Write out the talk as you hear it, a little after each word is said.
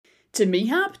to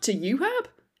MEHAB, to UHAB?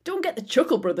 Don't get the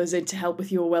Chuckle Brothers in to help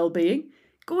with your well-being.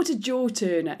 Go to Joe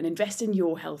Turner and invest in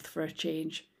your health for a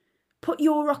change. Put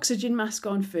your oxygen mask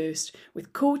on first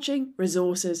with coaching,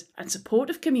 resources and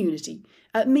supportive community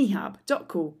at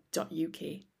mehab.co.uk.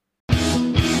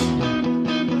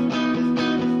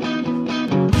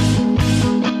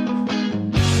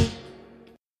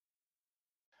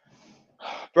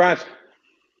 Brad.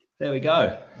 There we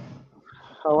go.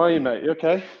 How are you, mate? You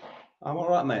okay? I'm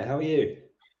all right, mate. How are you?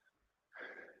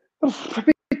 A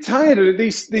bit tired of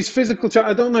these physical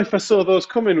challenges. I don't know if I saw those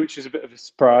coming, which is a bit of a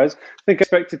surprise. I think I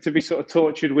expected to be sort of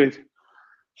tortured with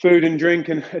food and drink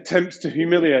and attempts to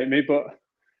humiliate me, but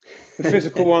the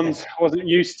physical ones I wasn't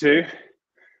used to,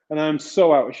 and I'm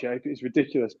so out of shape. It's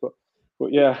ridiculous, but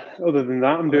yeah. Other than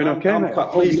that, I'm doing okay. I'm mate. quite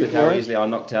pleased with how easily I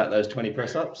knocked out those 20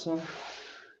 press-ups. So.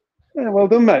 Yeah, well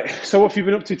done, mate. So, what have you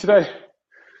been up to today?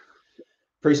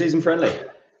 Pre-season friendly.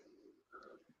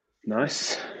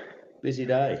 Nice. Busy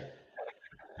day.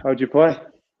 How'd you play?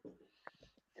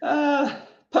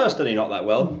 Personally, not that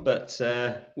well, but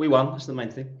we won. That's the main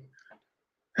thing.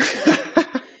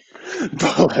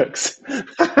 Bollocks.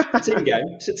 Team game.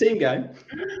 It's a team game.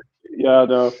 Yeah,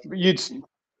 no.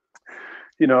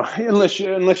 Unless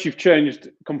you've changed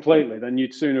completely, then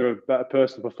you'd sooner have a better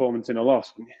personal performance in a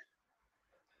loss, wouldn't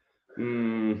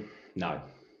you? No,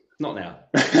 not now.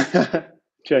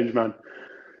 Change man,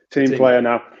 team player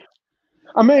now.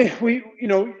 I mean,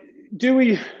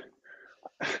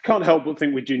 can't help but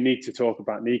think we do need to talk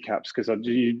about kneecaps because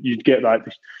you'd get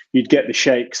the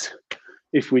shakes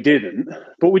if we didn't,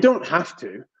 but we don't have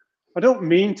to. I don't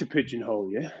mean to pigeonhole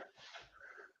you.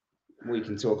 We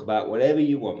can talk about whatever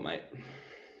you want, mate.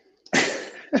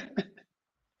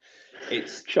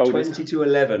 It's shoulders. 20 to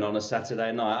 11 on a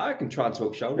Saturday night. I can try and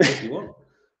talk shoulders if you want.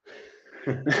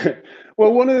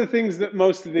 Well, one of the things that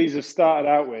most of these have started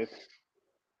out with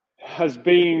has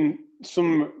been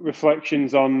some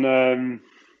reflections on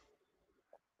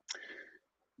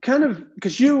kind of,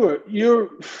 because you're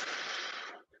I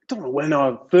don't know when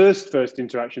our first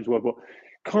interactions were, but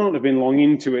can't have been long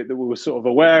into it that we were sort of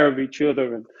aware of each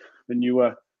other and you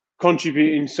were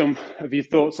contributing some of your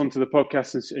thoughts onto the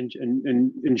podcast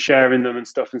and sharing them and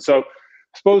stuff. And so I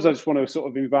suppose I just want to sort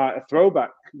of invite a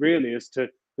throwback really as to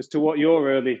what your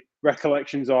early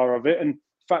recollections are of it. And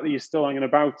the fact that you're still hanging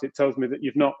about it tells me that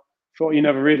you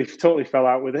never really totally fell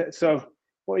out with it. So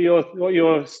what are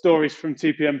your stories from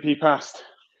TPMP past?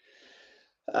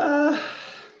 I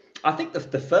think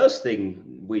the first thing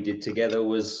we did together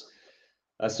was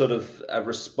a sort of a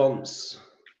response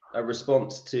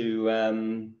to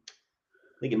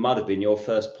I think it might have been your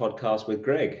first podcast with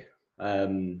Greg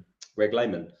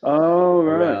Lehman. Oh,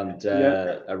 right.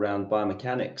 Around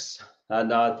biomechanics,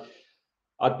 and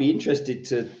I'd be interested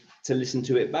to listen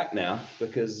to it back now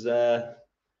because I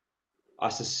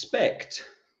suspect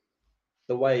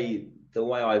the way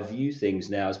I view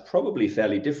things now is probably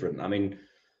fairly different. I mean,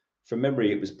 from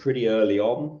memory, it was pretty early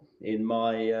on in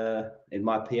my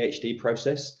PhD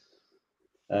process,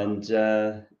 and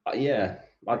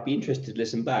I'd be interested to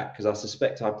listen back because I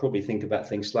suspect I probably think about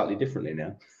things slightly differently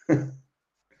now.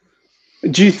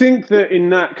 Do you think that in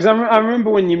that, because I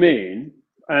remember when you mean,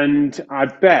 and I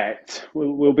bet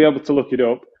we'll be able to look it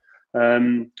up,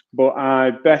 but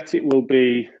I bet it will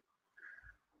be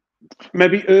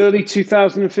maybe early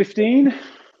 2015.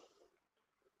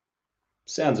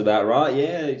 Sounds about right.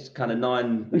 Yeah, it's kind of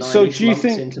nine. So do you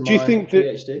think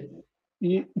PhD?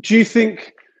 Do you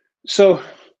think so?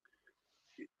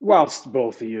 Whilst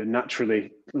both of you naturally,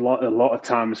 a lot of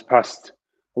time has passed,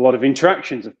 a lot of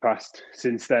interactions have passed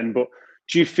since then. But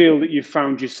do you feel that you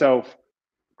found yourself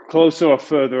closer or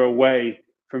further away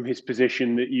from his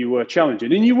position that you were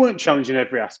challenging? And you weren't challenging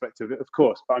every aspect of it, of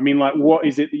course. But I mean, like, what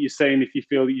is it that you're saying if you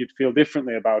feel that you'd feel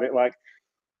differently about it? Like,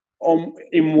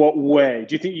 in what way?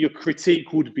 Do you think your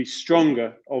critique would be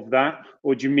stronger of that?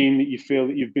 Or do you mean that you feel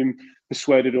that you've been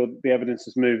persuaded or the evidence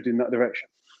has moved in that direction?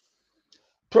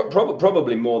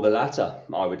 Probably more the latter,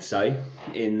 I would say,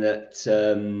 in that,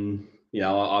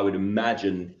 I would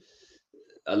imagine,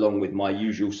 along with my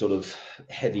usual sort of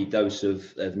heavy dose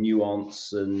of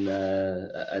nuance and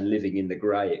living in the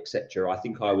grey, etc., I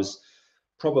think I was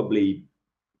probably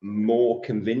more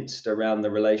convinced around the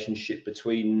relationship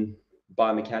between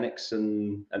biomechanics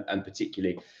and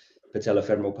particularly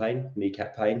patellofemoral pain,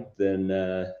 kneecap pain, than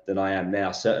I am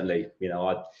now. Certainly,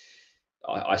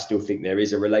 I still think there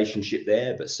is a relationship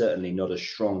there, but certainly not as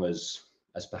strong as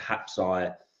perhaps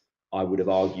I would have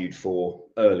argued for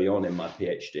early on in my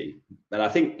PhD. And I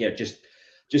think,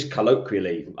 just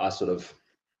colloquially, I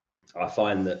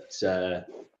find that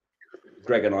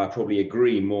Greg and I probably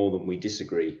agree more than we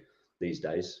disagree these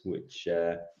days, which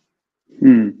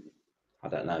I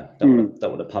don't know. Don't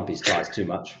want to pump his tires too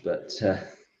much, but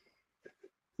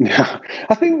yeah,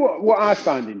 I think what I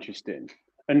find interesting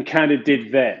and kind of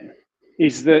did then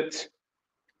is that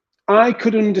I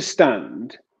could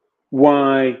understand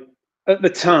why, at the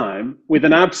time, with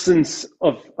an absence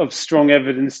of strong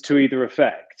evidence to either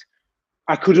effect,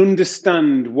 I could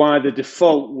understand why the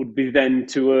default would be then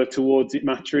to err towards it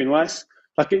mattering less.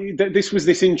 This was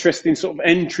this interesting sort of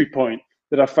entry point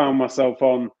that I found myself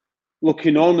on,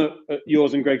 looking on at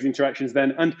yours and Greg's interactions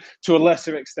then, and to a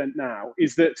lesser extent now,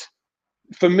 is that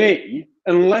for me,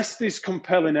 unless there's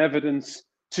compelling evidence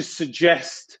to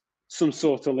suggest some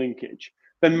sort of linkage,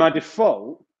 then my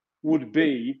default would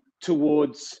be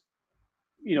towards,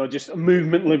 just a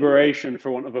movement liberation,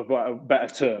 for want of a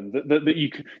better term. That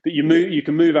you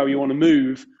can move how you want to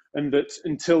move, and that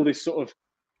until this sort of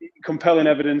compelling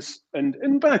evidence,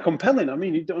 and by compelling, I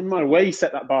mean, it doesn't matter where you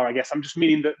set that bar. I guess I'm just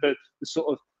meaning that the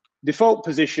sort of default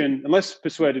position, unless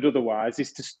persuaded otherwise,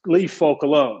 is to leave folk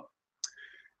alone.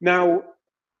 Now,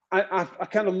 I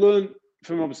kind of learned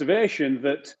from observation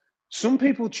that some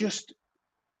people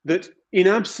that in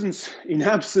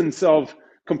absence of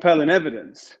compelling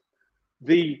evidence,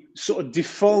 the sort of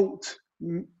default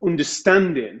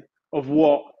understanding of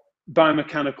what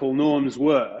biomechanical norms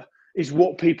were is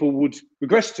what people would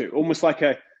regress to, almost like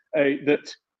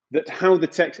that how the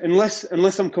text,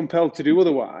 unless I'm compelled to do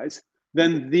otherwise,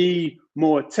 then the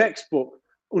more textbook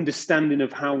understanding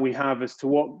of how we have as to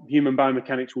what human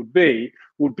biomechanics would be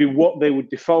what they would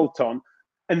default on.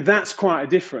 And that's quite a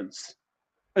difference.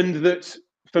 And that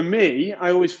for me,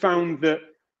 I always found that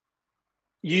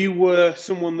you were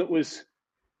someone that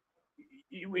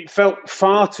it felt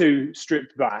far too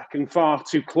stripped back and far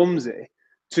too clumsy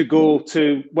to go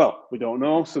to, well, we don't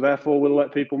know, so therefore we'll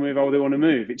let people move how they want to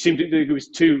move. It seemed it was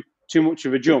too much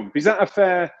of a jump. Is that a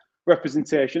fair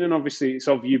representation? And obviously it's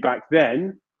of you back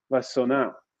then, less so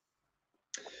now.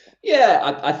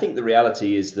 Yeah, I think the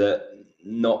reality is that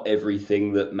not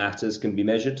everything that matters can be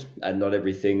measured, and not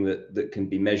everything that can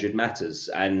be measured matters.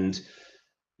 And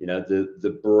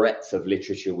the breadth of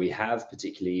literature we have,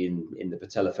 particularly in the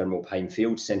patellofemoral pain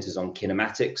field, centers on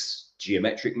kinematics,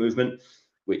 geometric movement,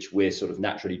 which we're sort of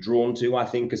naturally drawn to, I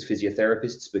think, as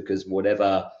physiotherapists, because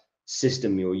whatever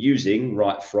system you're using,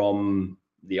 right from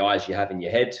the eyes you have in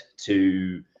your head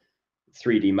to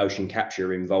 3D motion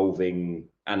capture involving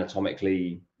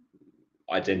anatomically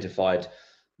identified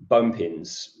bone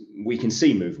pins, we can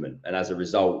see movement. And as a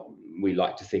result, we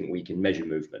like to think we can measure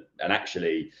movement. And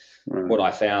actually, what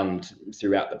I found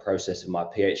throughout the process of my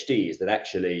PhD is that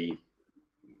actually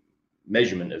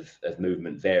measurement of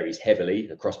movement varies heavily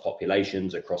across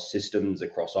populations, across systems,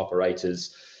 across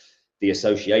operators. The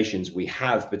associations we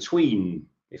have between,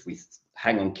 if we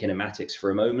hang on kinematics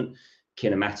for a moment,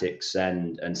 kinematics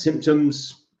and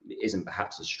symptoms isn't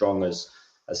perhaps as strong as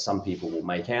some people will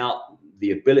make out.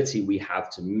 The ability we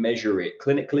have to measure it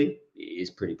clinically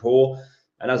is pretty poor.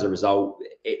 And as a result,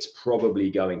 it's probably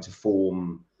going to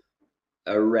form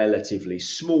a relatively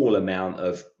small amount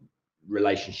of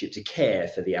relationship to care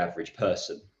for the average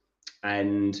person.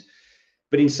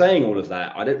 But in saying all of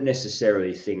that, I don't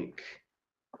necessarily think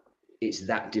it's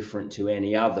that different to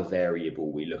any other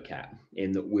variable we look at,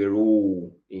 in that we're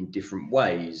all in different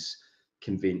ways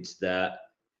convinced that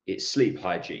it's sleep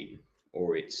hygiene,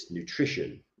 or it's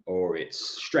nutrition, or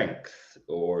it's strength,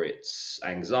 or it's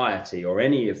anxiety, or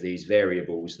any of these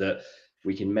variables that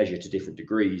we can measure to different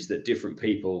degrees, that different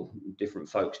people, different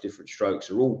folks, different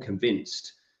strokes are all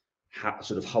convinced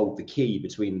sort of hold the key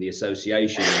between the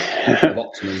association of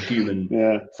optimum human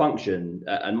function.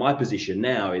 And my position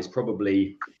now is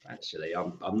probably, actually,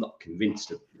 I'm not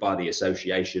convinced by the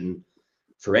association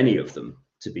for any of them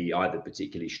to be either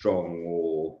particularly strong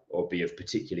or be of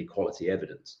particularly quality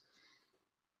evidence.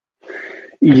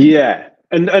 Yeah,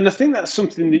 and I think that's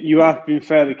something that you have been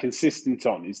fairly consistent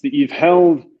on, is that you've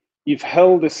held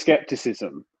a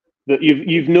skepticism that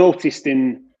you've noticed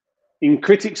in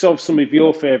critics of some of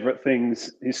your favorite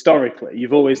things historically.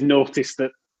 You've always noticed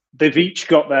that they've each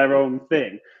got their own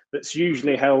thing that's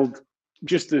usually held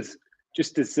just as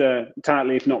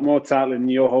tightly, if not more tightly, than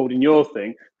you're holding your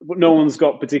thing, but no one's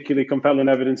got particularly compelling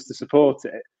evidence to support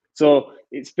it. So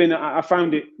I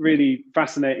found it really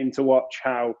fascinating to watch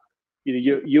how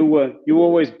you were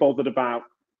always bothered about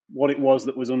what it was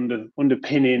that was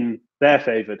underpinning their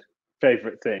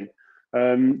favorite thing.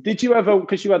 Did you ever,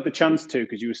 because you had the chance to,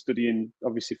 because you were studying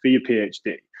obviously for your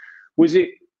PhD, was it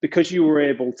because you were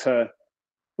able to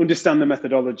understand the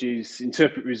methodologies,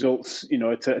 interpret results,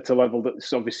 at a level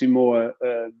that's obviously more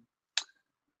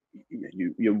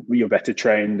you're better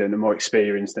trained and are more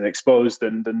experienced and exposed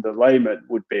than the layman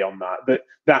would be on that. But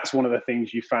that's one of the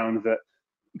things you found, that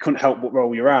you couldn't help but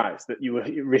roll your eyes, that you were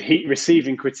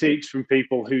receiving critiques from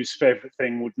people whose favourite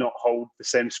thing would not hold the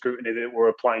same scrutiny that were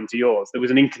applying to yours. There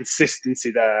was an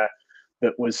inconsistency there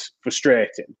that was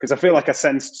frustrating, because I feel like I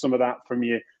sensed some of that from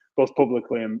you both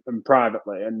publicly and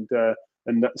privately, and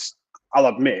that's, I'll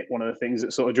admit, one of the things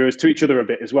that sort of drew us to each other a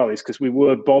bit as well, is because we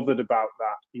were bothered about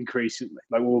that increasingly.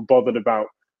 Like, we were bothered about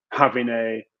having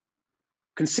a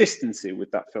consistency with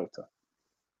that filter.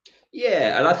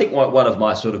 Yeah, and I think one of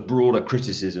my sort of broader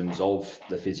criticisms of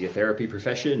the physiotherapy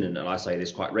profession, and I say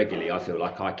this quite regularly, I feel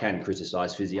like I can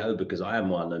criticise physio because I am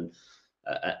one,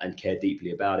 and care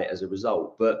deeply about it as a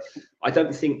result. But I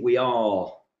don't think we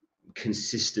are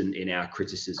consistent in our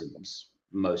criticisms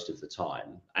most of the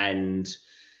time. And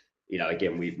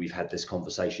again, we've had this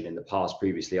conversation in the past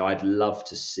previously. I'd love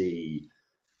to see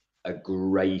a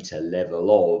greater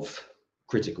level of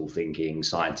critical thinking,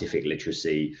 scientific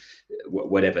literacy,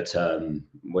 whatever term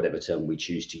we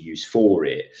choose to use for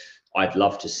it. I'd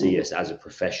love to see us as a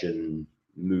profession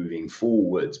moving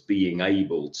forwards being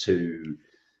able to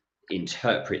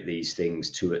interpret these things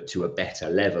to a better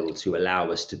level, to allow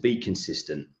us to be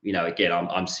consistent. Again,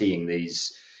 I'm seeing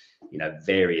these,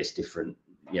 various different,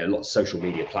 lots of social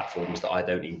media platforms that I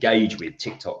don't engage with,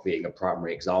 TikTok being a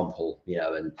primary example,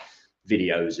 and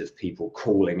videos of people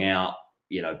calling out,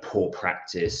 poor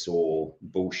practice or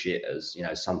bullshit, as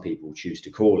some people choose to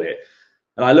call it.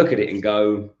 And I look at it and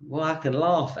go, well, I can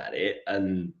laugh at it,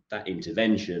 and that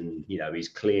intervention, is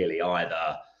clearly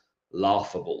either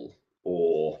laughable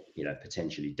or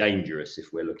potentially dangerous,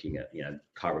 if we're looking at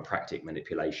chiropractic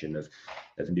manipulation of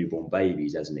newborn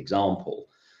babies as an example.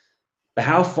 But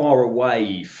how far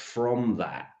away from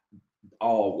that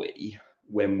are we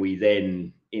when we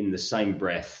then, in the same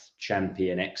breath,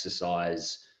 champion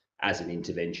exercise as an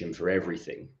intervention for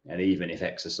everything? And even if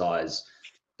exercise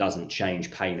doesn't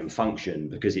change pain and function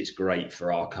because it's great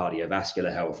for our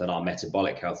cardiovascular health and our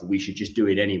metabolic health, we should just do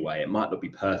it anyway. It might not be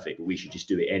perfect, but we should just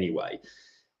do it anyway.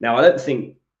 Now, I don't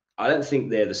think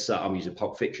they're I'm using a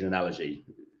Pulp Fiction analogy.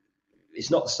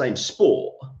 It's not the same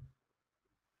sport,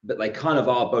 but they kind of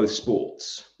are both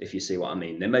sports, if you see what I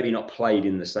mean. They're maybe not played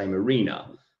in the same arena,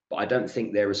 but I don't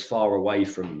think they're as far away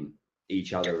from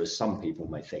each other as some people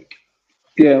may think.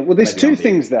 Yeah, well, there's two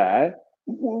things there.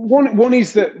 One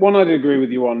is that I'd agree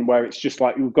with you on, where it's just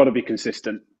like, we've got to be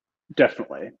consistent,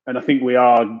 definitely. And I think we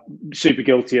are super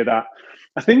guilty of that.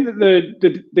 I think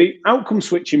that the outcome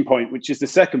switching point, which is the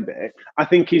second bit, I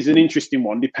think is an interesting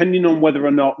one, depending on whether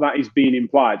or not that is being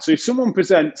implied. So if someone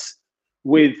presents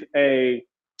with a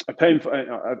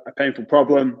painful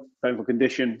problem, painful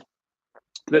condition,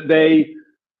 that they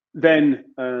then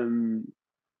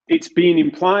it's being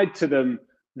implied to them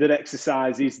that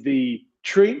exercise is the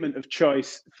treatment of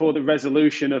choice for the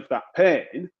resolution of that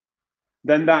pain,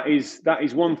 then that is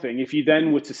one thing. If you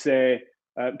then were to say,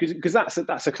 because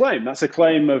that's a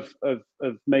claim of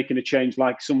making a change,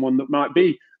 like someone that might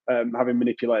be having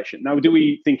manipulation. Now, do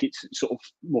we think it's sort of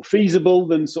more feasible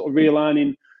than sort of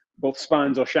realigning both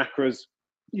spines or chakras?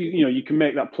 You can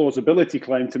make that plausibility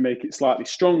claim to make it slightly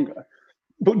stronger.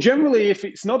 But generally, if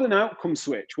it's not an outcome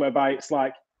switch, whereby it's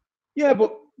like, yeah,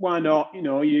 but why not?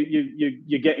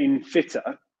 You're getting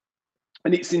fitter,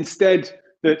 and it's instead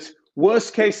that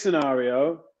worst case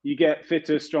scenario, you get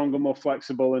fitter, stronger, more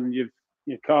flexible, and your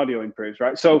cardio improves,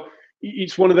 right? So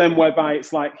it's one of them whereby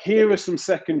it's like, here are some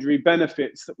secondary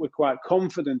benefits that we're quite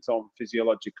confident on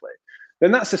physiologically.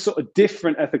 Then that's a sort of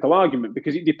different ethical argument,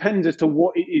 because it depends as to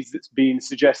what it is that's being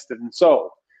suggested and sold.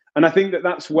 And I think that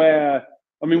that's where,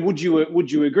 I mean, would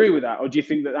you agree with that? Or do you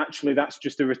think that actually that's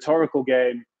just a rhetorical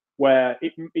game where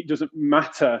it doesn't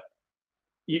matter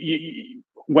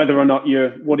whether or not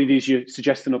what it is you're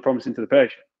suggesting or promising to the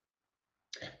patient?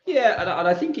 Yeah, and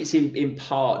I think it's in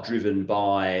part driven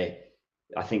by,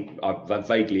 I think I've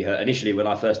vaguely heard initially when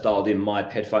I first dialed in, my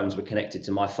headphones were connected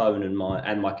to my phone and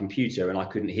my computer, and I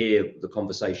couldn't hear the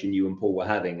conversation you and Paul were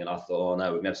having, and I thought, oh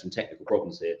no, we're gonna have some technical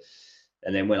problems here.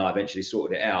 And then when I eventually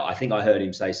sorted it out, I think I heard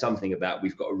him say something about,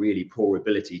 we've got a really poor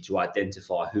ability to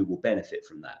identify who will benefit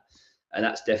from that. And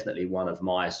that's definitely one of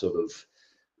my sort of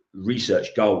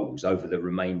research goals over the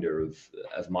remainder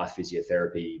of my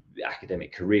physiotherapy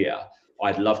academic career.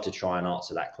 I'd love to try and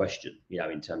answer that question,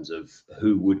 in terms of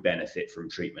who would benefit from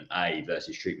treatment A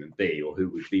versus treatment B, or who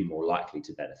would be more likely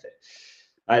to benefit.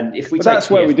 And if we but that's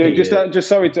where we do.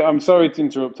 I'm sorry to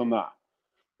interrupt on that,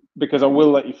 because I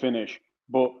will let you finish.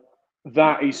 But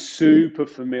that is super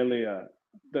familiar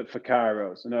that for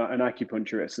chiros and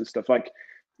acupuncturists and stuff, like,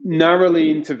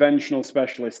 narrowly interventional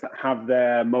specialists that have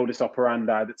their modus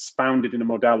operandi that's founded in a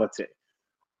modality.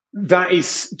 That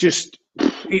is just,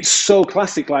 it's so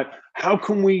classic. Like, how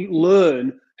can we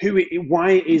learn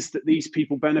why it is that these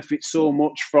people benefit so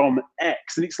much from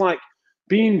X? And it's like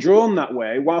being drawn that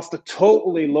way, whilst a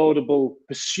totally laudable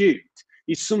pursuit,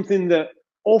 is something that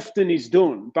often is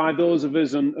done by those of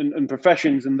us and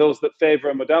professions and those that favour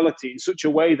a modality in such a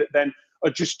way that then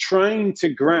are just trying to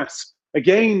grasp,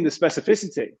 again, the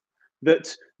specificity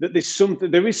that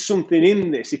there is something in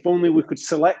this, if only we could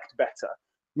select better,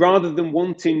 rather than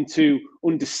wanting to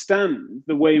understand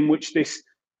the way in which this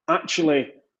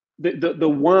actually, the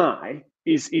why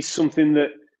is something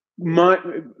that might,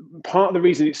 part of the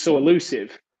reason it's so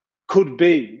elusive could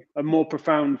be a more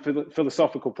profound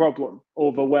philosophical problem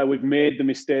over where we've made the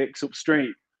mistakes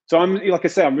upstream. So I'm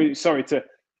really sorry to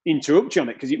interrupt you on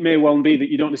it, because it may well be that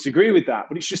you don't disagree with that,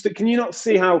 but it's just that, can you not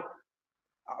see how,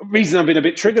 reason I've been a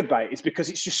bit triggered by it is because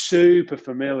it's just super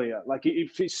familiar. Like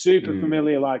it's super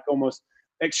familiar, like almost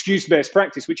excuse-based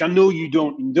practice, which I know you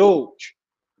don't indulge.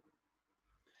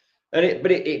 But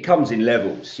it comes in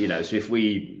levels, you know.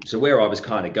 So where I was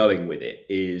kind of going with it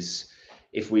is,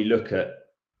 if we look at,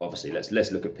 obviously, let's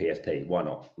look at PFP. Why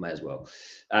not? May as well.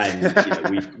 And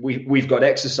you know, we've got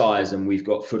exercise and we've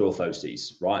got foot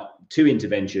orthoses, right? Two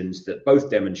interventions that both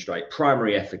demonstrate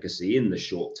primary efficacy in the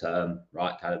short term,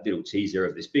 right? Kind of little teaser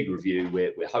of this big review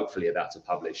we're hopefully about to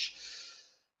publish.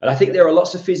 And I think there are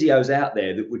lots of physios out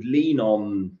there that would lean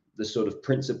on the sort of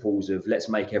principles of let's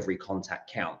make every contact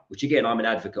count, which again, I'm an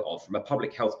advocate of. From a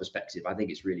public health perspective, I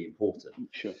think it's really important.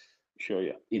 Sure,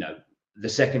 yeah. You know, the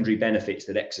secondary benefits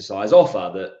that exercise offer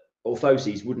that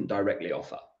orthoses wouldn't directly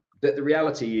offer. But the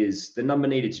reality is the number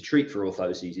needed to treat for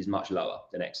orthoses is much lower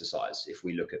than exercise if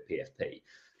we look at PFP.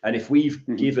 And if we've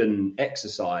given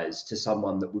exercise to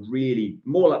someone that would really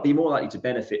be more likely to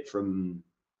benefit from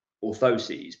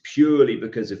orthoses purely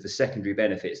because of the secondary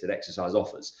benefits that exercise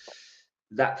offers,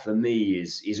 that for me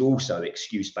is also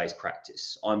excuse-based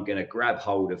practice. I'm going to grab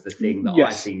hold of the thing that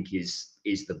I think is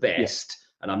the best,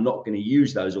 and I'm not going to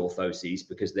use those orthoses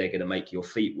because they're going to make your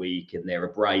feet weak and they're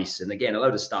a brace, and again, a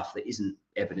load of stuff that isn't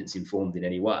evidence informed in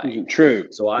any way. True.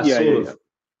 So I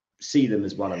see them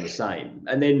as one and the same.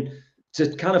 And then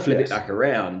to kind of flip it back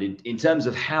around in terms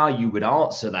of how you would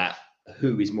answer that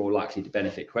who is more likely to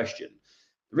benefit question,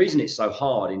 the reason it's so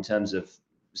hard in terms of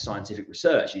scientific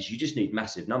research is you just need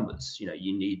massive numbers. You know,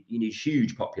 you need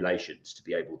huge populations to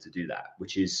be able to do that,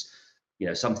 which is, you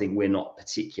know, something we're not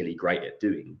particularly great at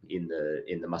doing in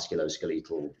the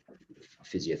musculoskeletal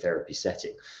physiotherapy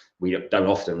setting. We don't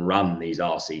often run these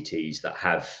RCTs that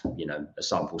have, you know, a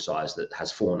sample size that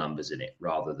has 4 numbers in it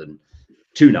rather than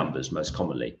 2 numbers most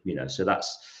commonly, you know. So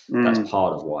that's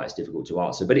part of why it's difficult to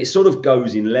answer, but it sort of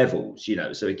goes in levels, you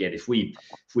know. So again, if we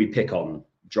pick on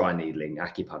dry needling,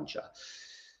 acupuncture,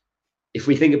 if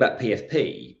we think about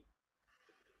PFP,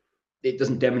 it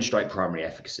doesn't demonstrate primary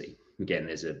efficacy. Again,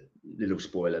 there's a little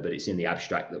spoiler, but it's in the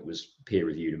abstract that was peer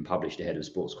reviewed and published ahead of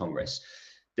Sports Congress.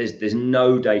 There's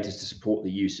no data to support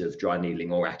the use of dry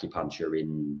needling or acupuncture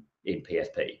in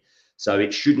PFP. So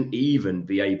it shouldn't even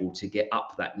be able to get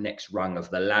up that next rung of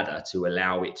the ladder to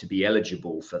allow it to be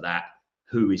eligible for that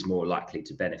who is more likely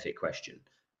to benefit question.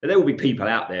 But there will be people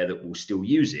out there that will still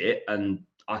use it, and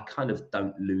I kind of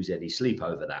don't lose any sleep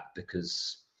over that,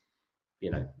 because,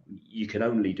 you know, you can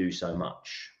only do so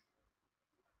much.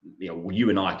 You know,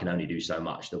 you and I can only do so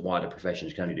much. The wider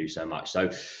professions can only do so much. So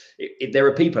if there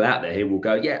are people out there who will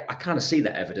go, yeah, I kind of see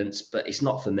that evidence, but it's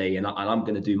not for me, and I'm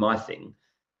going to do my thing.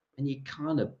 And you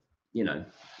kind of, you know,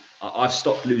 I've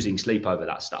stopped losing sleep over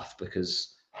that stuff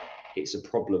because it's a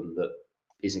problem that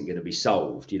isn't going to be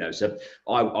solved, you know. So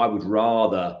I would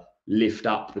rather lift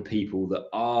up the people that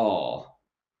are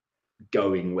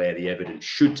going where the evidence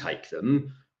should take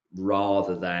them,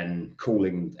 rather than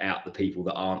calling out the people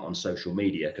that aren't on social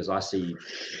media, because I see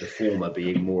the former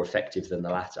being more effective than the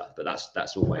latter. But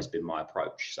that's always been my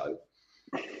approach. So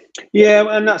yeah,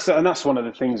 and that's one of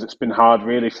the things that's been hard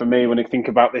really for me when I think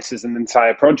about this as an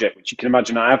entire project, which you can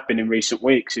imagine I have been in recent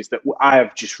weeks, is that I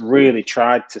have just really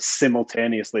tried to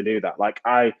simultaneously do that. Like,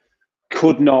 I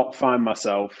could not find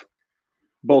myself,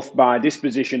 both by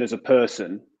disposition as a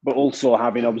person, but also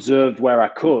having observed where I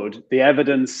could, the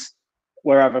evidence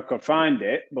wherever I could find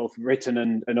it, both written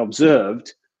and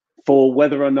observed, for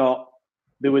whether or not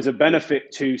there was a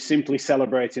benefit to simply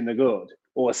celebrating the good,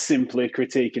 or simply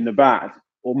critiquing the bad,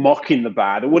 or mocking the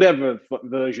bad, or whatever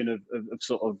version of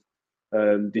sort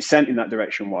of descent in that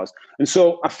direction was. And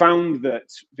so I found that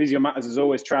Physio Matters has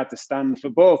always tried to stand for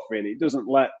both, really. It doesn't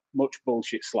let much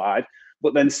bullshit slide.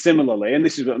 But then similarly, and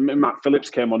this is what Matt Phillips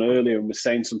came on earlier and was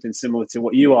saying something similar to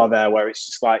what you are there, where it's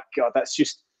just like, God, that's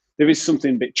just, there is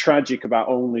something a bit tragic about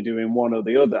only doing one or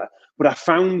the other. But I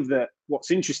found that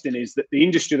what's interesting is that the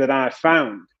industry that I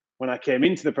found when I came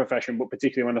into the profession, but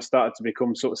particularly when I started to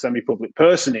become sort of semi-public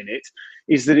person in it,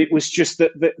 is that it was just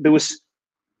that there was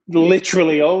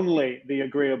literally only the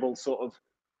agreeable sort of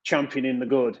championing the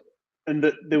good, and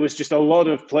that there was just a lot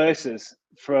of places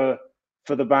for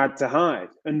the bad to hide,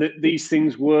 and that these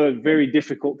things were very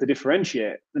difficult to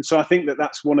differentiate. And so I think that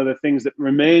that's one of the things that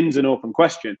remains an open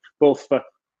question, both for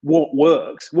what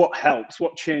works, what helps,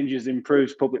 what changes,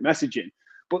 improves public messaging,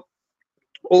 but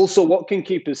also what can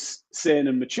keep us sane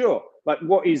and mature. Like,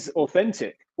 what is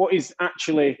authentic? What is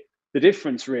actually the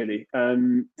difference, really,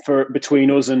 for between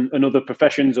us and other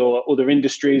professions or other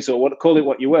industries, or what, call it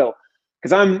what you will?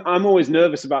 Because I'm always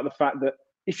nervous about the fact that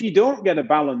if you don't get a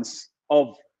balance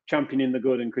of championing the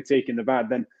good and critiquing the bad,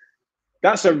 then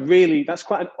that's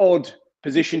quite an odd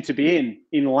position to be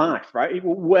in life, right?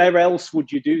 Where else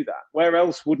would you do that? Where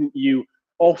else wouldn't you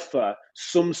offer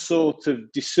some sort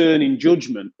of discerning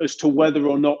judgment as to whether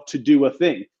or not to do a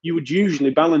thing? You would usually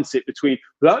balance it between,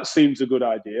 that seems a good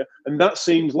idea and that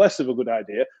seems less of a good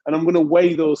idea, and I'm going to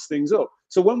weigh those things up.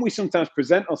 So when we sometimes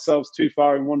present ourselves too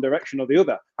far in one direction or the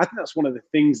other, I think that's one of the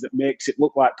things that makes it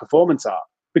look like performance art,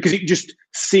 because it just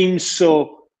seems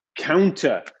so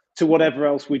counter to whatever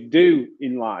else we do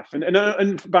in life.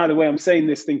 And by the way, I'm saying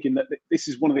this thinking that this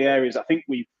is one of the areas I think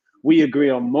we agree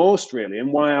on most, really,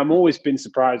 and why I'm always been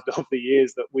surprised over the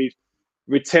years that we've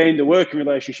retained a working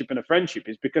relationship and a friendship,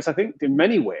 is because I think in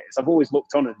many ways I've always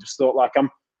looked on and just thought, like, I'm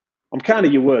kind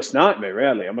of your worst nightmare,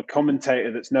 really. I'm a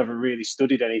commentator that's never really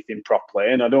studied anything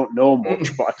properly, and I don't know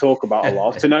much, but I talk about a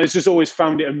lot. And I just always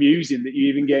found it amusing that you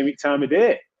even gave me time of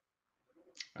day.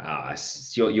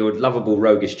 It's your lovable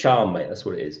roguish charm, mate. That's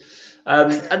what it is.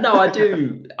 And no,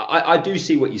 I do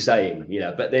see what you're saying,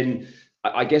 but then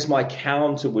I guess my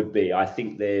counter would be, I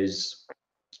think there's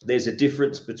a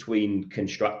difference between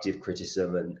constructive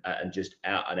criticism and just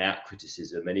out and out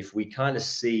criticism. And if we kind of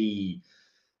see,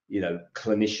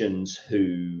 clinicians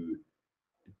who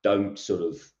don't sort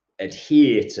of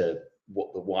adhere to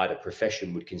what the wider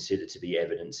profession would consider to be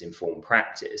evidence-informed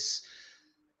practice,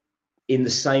 in the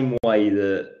same way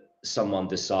that someone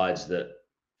decides that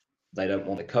they don't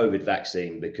want the COVID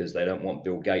vaccine because they don't want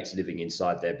Bill Gates living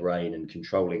inside their brain and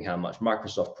controlling how much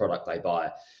Microsoft product they buy,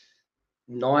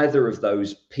 neither of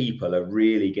those people are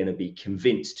really going to be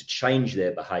convinced to change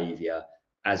their behavior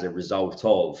as a result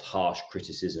of harsh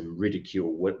criticism,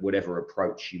 ridicule, whatever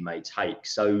approach you may take.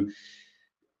 So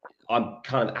I'm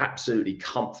kind of absolutely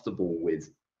comfortable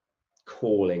with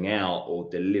calling out or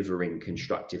delivering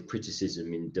constructive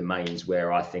criticism in domains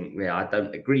where I think, I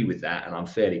don't agree with that, and I'm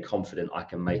fairly confident I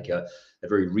can make a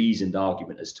very reasoned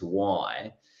argument as to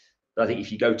why. But I think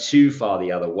if you go too far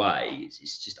the other way,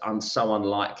 it's just so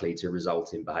unlikely to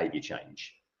result in behaviour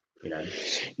change.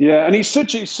 Yeah, and it's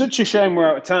such a shame we're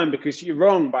out of time, because you're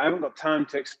wrong, but I haven't got time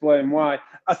to explain why.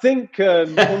 I think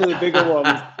one of the bigger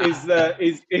ones is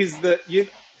that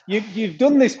you've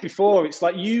done this before. It's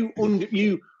like you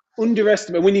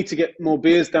underestimate. We need to get more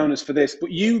beers down us for this,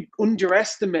 but you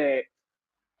underestimate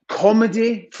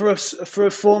comedy for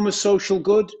a form of social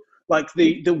good. Like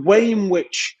the way in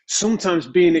which sometimes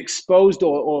being exposed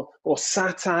or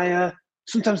satire,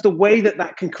 sometimes the way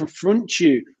that can confront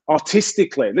you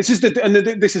artistically. This is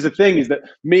the thing, is that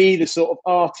me, the sort of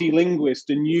arty linguist,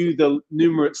 and you, the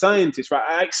numerate scientist, right?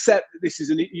 I accept that this is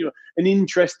an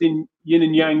interesting yin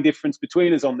and yang difference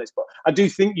between us on this, but I do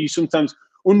think you sometimes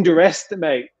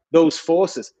underestimate those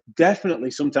forces,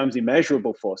 definitely sometimes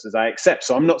immeasurable forces, I accept.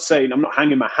 So I'm not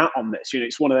hanging my hat on this.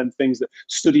 It's one of them things that,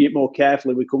 study it more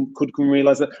carefully, we could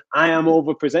realize that I am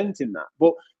over-presenting that.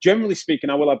 But generally speaking,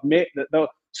 I will admit that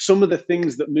some of the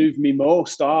things that move me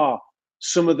most are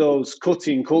some of those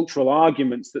cutting cultural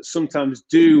arguments that sometimes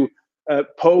do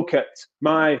poke at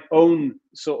my own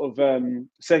sort of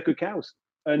sacred cows.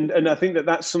 And I think that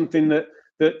that's something that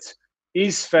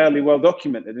is fairly well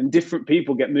documented, and different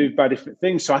people get moved by different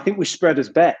things. So I think we spread as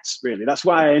bets, really. That's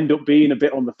why I end up being a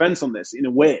bit on the fence on this, in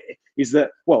a way, is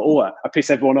that, I piss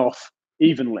everyone off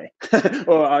evenly,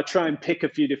 or I try and pick a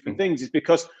few different things, is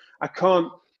because I can't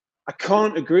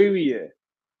agree with you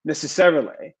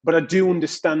necessarily, but I do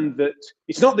understand that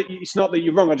it's not that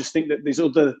you're wrong. I just think that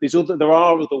there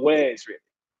are other ways, really,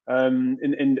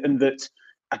 and that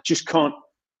I just can't.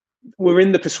 We're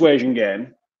in the persuasion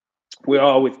game. We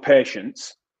are with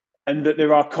patients, and that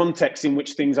there are contexts in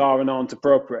which things are and aren't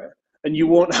appropriate. And you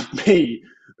won't have me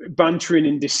bantering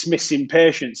and dismissing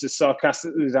patients as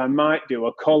sarcastically as I might do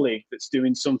a colleague that's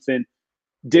doing something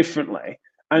differently.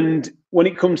 And when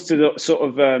it comes to the sort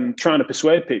of trying to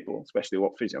persuade people, especially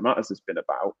what Physio Matters has been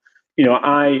about,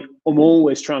 I am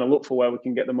always trying to look for where we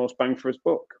can get the most bang for his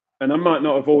buck. And I might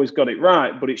not have always got it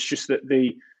right, but it's just that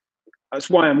that's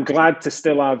why I'm glad to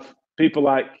still have people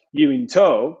like you in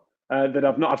tow. That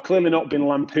I've clearly not been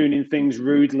lampooning things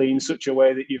rudely in such a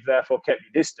way that you've therefore kept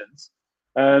your distance.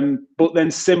 But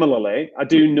then similarly, I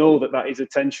do know that is a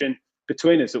tension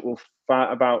between us that we'll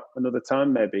fight about another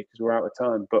time, maybe, because we're out of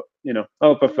time. But I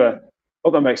hope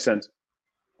that makes sense.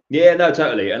 Yeah, no,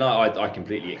 totally. And I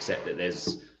completely accept that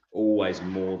there's always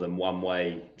more than one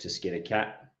way to skin a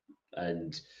cat,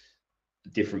 and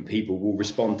different people will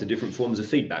respond to different forms of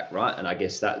feedback, right? And I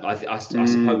guess that I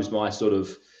suppose my sort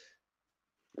of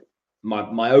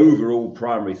my overall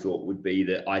primary thought would be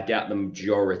that I doubt the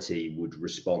majority would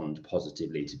respond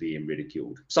positively to being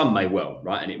ridiculed. Some may well,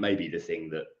 right? And it may be the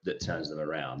thing that turns them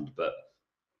around, but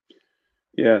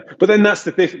yeah. But then that's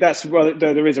the thing.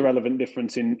 There is a relevant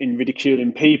difference in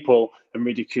ridiculing people and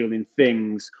ridiculing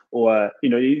things, or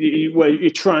where you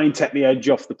try and take the edge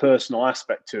off the personal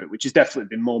aspect to it, which has definitely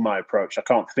been more my approach. I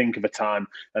can't think of a time,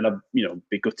 and I'd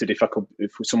be gutted if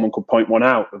someone could point one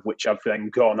out of which I've then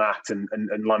gone at and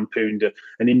lampooned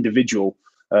an individual,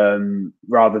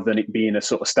 rather than it being a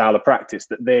sort of style of practice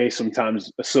that they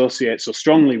sometimes associate so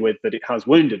strongly with that it has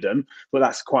wounded them. But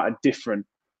that's quite a different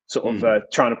sort of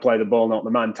trying to play the ball, not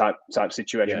the man type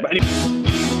situation. Yeah. But anyway.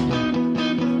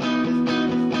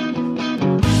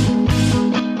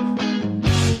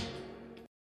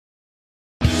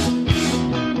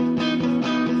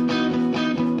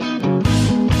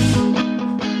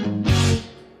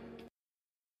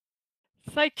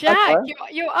 So Jack,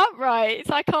 you're upright.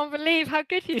 So I can't believe how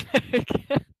good you look.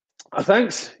 Oh,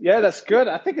 thanks. Yeah, that's good.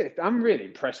 I think I'm really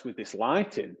impressed with this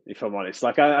lighting, if I'm honest.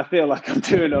 Like, I feel like I'm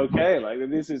doing okay. Like,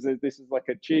 this is like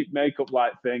a cheap makeup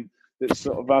light thing. That's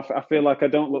sort of. I feel like I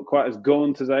don't look quite as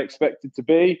gaunt as I expected to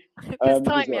be. This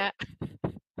time yet?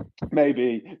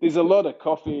 Maybe there's a lot of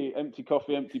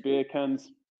empty beer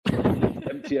cans,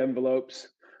 empty envelopes.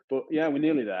 But yeah, we're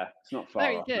nearly there. It's not far.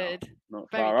 Very good. Not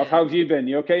far off. How have you been?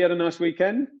 You okay? You had a nice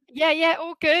weekend? Yeah,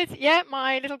 all good. Yeah,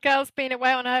 my little girl's been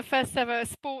away on her first ever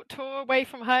sport tour away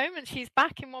from home, and she's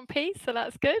back in one piece, so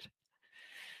that's good.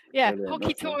 Yeah, brilliant.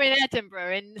 Hockey tour in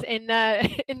Edinburgh in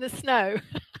the snow.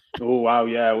 Oh wow,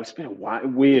 yeah. Well, it's been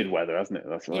weird weather, hasn't it?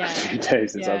 That's the last few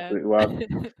days. It's absolutely wild.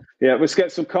 Yeah, let's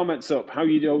get some comments up. How are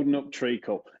you holding up,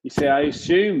 Treacle? You say, I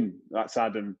assume that's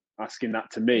Adam asking that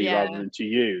to me rather than to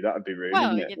you. That would be rude,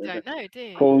 well, wouldn't it? You don't know, do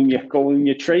you? Calling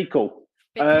you Treacle.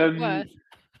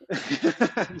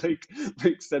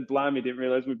 Luke said, blimey, didn't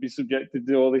realise we'd be subjected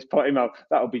to all this potty mouth.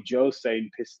 That'll be Joe saying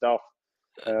pissed off.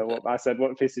 I said,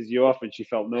 what pisses you off? And she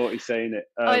felt naughty saying it.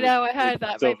 I know, I heard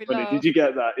that. So made me funny. laugh. Did you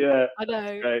get that? Yeah. I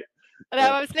know. Great. I know,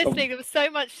 I was listening. There was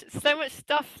so much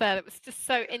stuff there that was just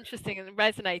so interesting and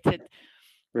resonated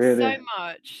really? so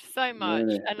much.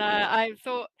 Really? And I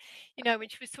thought, when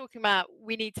she was talking about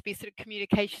we need to be sort of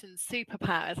communication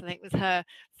superpowers, I think was her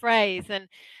phrase. And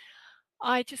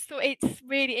I just thought it's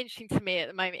really interesting to me at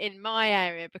the moment in my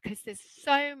area because there's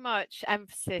so much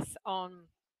emphasis on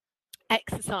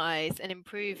exercise and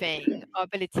improving our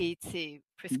ability to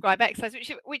prescribe exercise,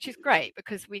 which is great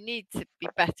because we need to be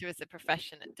better as a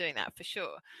profession at doing that for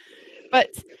sure. But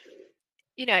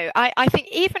I think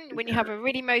even when you have a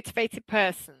really motivated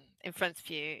person in front of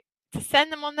you, to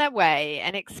send them on their way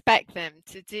and expect them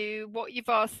to do what you've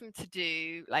asked them to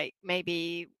do, like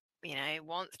maybe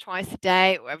once, twice a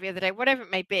day or every other day, whatever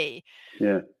it may be,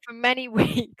 for many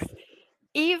weeks,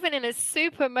 even in a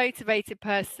super motivated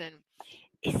person,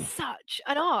 is such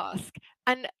an ask.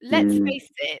 And let's face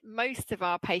it, most of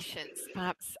our patients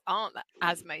perhaps aren't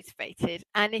as motivated.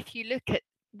 And if you look at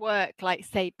work like,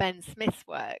 say, Ben Smith's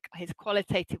work, his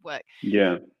qualitative work, he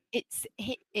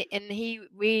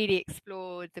really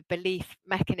explored the belief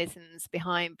mechanisms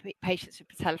behind patients with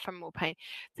patellofemoral pain.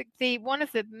 One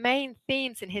of the main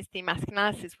themes in his thematic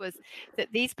analysis was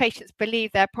that these patients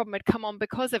believed their problem had come on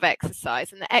because of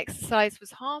exercise and the exercise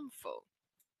was harmful.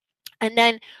 And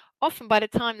then often by the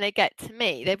time they get to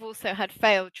me, they've also had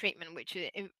failed treatment, which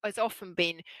has often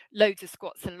been loads of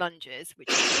squats and lunges, which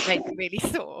made them really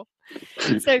sore.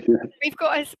 So we've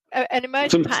got an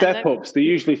emerging some step ups. They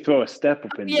usually throw a step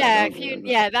up in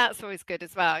there. That's always good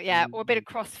as well. Yeah, or a bit of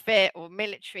CrossFit or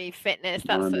military fitness.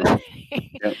 That sort of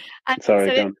thing. Yep. And so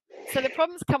the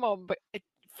problems come on, but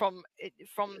from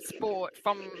sport,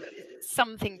 from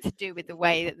something to do with the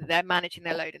way that they're managing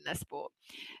their load in their sport.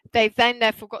 They've then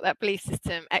therefore got that belief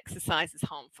system, exercise is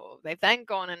harmful. They've then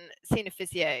gone and seen a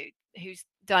physio who's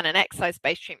done an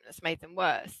exercise-based treatment that's made them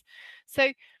worse.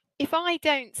 So if I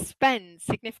don't spend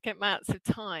significant amounts of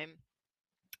time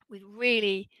with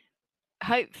really,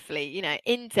 hopefully,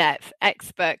 in-depth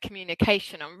expert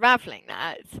communication, unraveling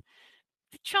that,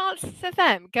 the chances of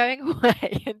them going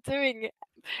away and doing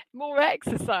more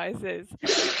exercises,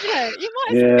 you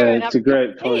might as well go and have it's a a cup great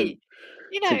of point. tea.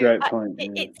 It's a great point.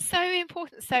 It's so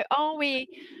important. So are we,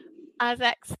 as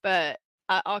expert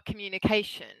at our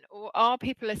communication, or are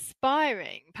people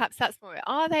aspiring? Perhaps that's more.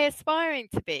 Are they aspiring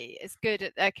to be as good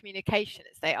at their communication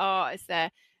as they are as their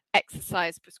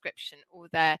exercise prescription or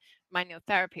their manual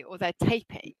therapy or their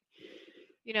taping?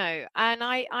 And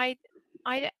I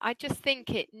just think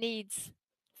it needs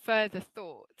further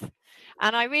thought.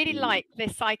 And I really like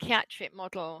this psychiatric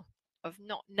model of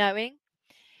not knowing.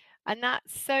 And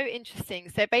that's so interesting.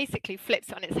 So basically flips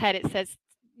it on its head. It says,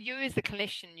 you as the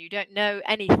clinician, you don't know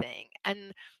anything.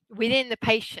 And within the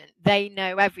patient, they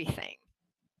know everything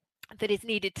that is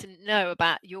needed to know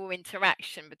about your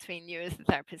interaction between you as the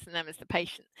therapist and them as the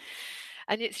patient.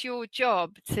 And it's your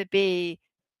job to be,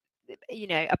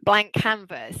 a blank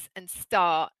canvas and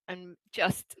start and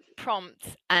just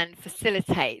prompt and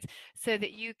facilitate so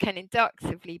that you can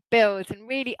inductively build and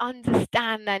really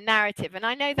understand their narrative. And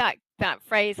I know that that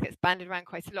phrase gets bandied around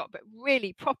quite a lot, but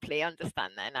really properly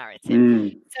understand their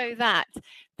narrative so that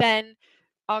then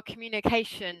our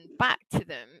communication back to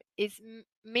them is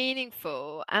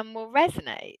meaningful and will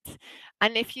resonate.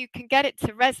 And if you can get it to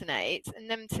resonate and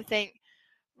them to think,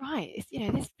 right,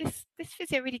 this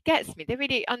physio really gets me. They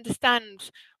really understand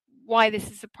why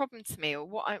this is a problem to me, or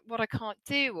what I can't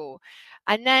do,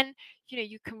 and then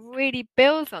you can really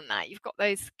build on that. You've got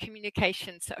those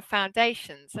communication sort of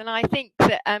foundations, and I think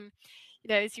that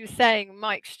as you were saying,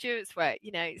 Mike Stewart's work,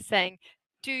 saying,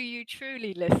 do you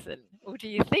truly listen, or do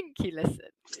you think you listen?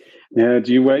 Yeah.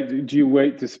 Do you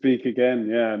wait to speak again?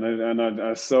 Yeah. And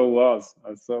I so was.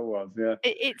 Yeah.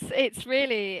 It's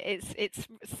really it's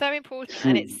so important,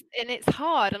 and it's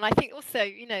hard. And I think also,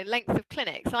 length of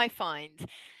clinics. I find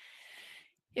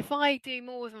if I do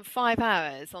more than 5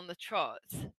 hours on the trot,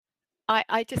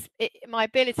 I just my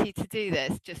ability to do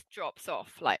this just drops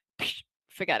off. Like,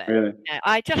 forget it. Really?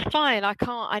 I just find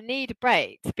I need a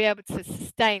break to be able to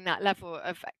sustain that level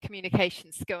of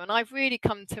communication skill, and I've really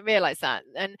come to realize that.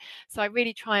 And so I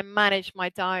really try and manage my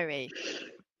diary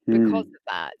because of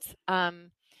that.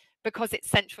 Because it's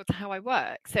central to how I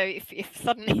work. So if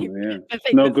suddenly the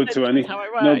thing no that's good to central to how I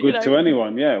work, no good to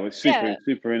anyone. Yeah, it was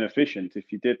super inefficient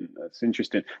if you didn't. That's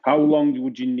interesting. How long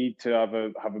would you need to have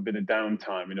a bit of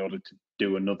downtime in order to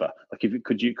do another? Like,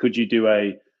 could you do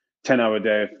a 10-hour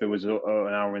day if there was an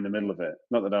hour in the middle of it?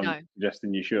 Not that I'm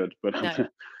suggesting you should, but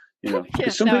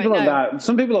because some people are that.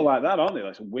 Some people are like that, aren't they?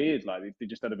 Like, it's weird. Like, if they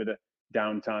just had a bit of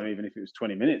downtime, even if it was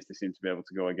 20 minutes, they seem to be able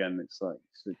to go again. It's like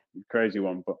it's a crazy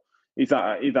one, but. Is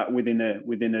that within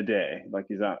a day? Like,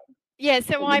 is that? Yeah,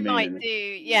 so I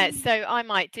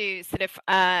might do sort of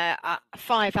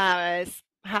 5 hours,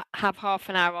 have half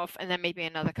an hour off, and then maybe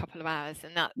another couple of hours,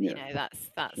 and that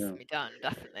that's me done,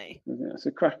 definitely. Yeah, it's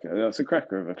a cracker. That's a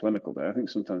cracker of a clinical day. I think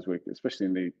sometimes we, especially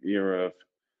in the era of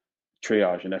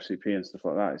triage and FCP and stuff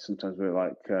like that, sometimes we're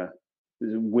like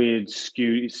there's a weird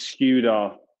skewed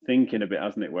our thinking a bit,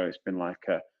 hasn't it? Where it's been like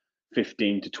a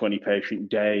 15 to 20 patient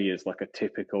day is like a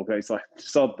typical. It's like,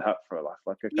 sod that for a laugh.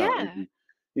 Like, I can't.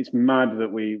 It's mad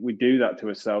that we do that to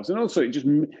ourselves, and also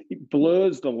it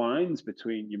blurs the lines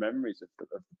between your memories of the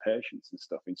patients and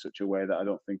stuff in such a way that I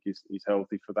don't think is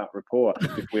healthy for that rapport.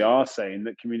 If we are saying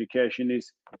that communication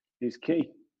is key.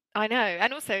 I know,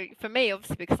 and also for me,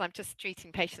 obviously, because I'm just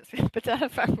treating patients with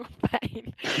patellofemoral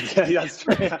pain.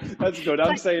 That's good.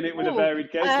 I'm saying it with a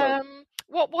varied case.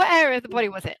 What area of the body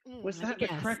was it? Was that the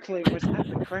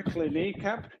crackly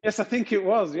kneecap? Yes, I think it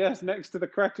was. Yes, next to the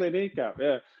crackly kneecap.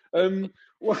 Yeah.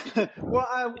 What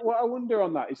I wonder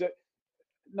on that is that,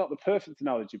 not the perfect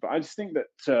analogy, but I just think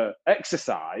that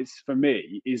exercise for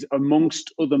me is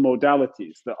amongst other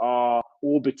modalities that are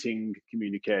orbiting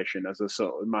communication as a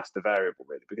sort of master variable,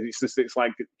 really, because it's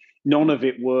like none of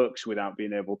it works without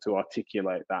being able to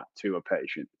articulate that to a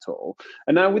patient at all.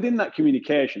 And now within that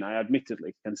communication, I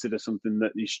admittedly consider something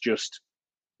that is just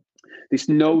this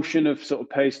notion of sort of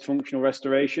paced functional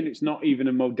restoration. It's not even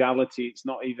a modality. It's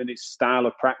not even its style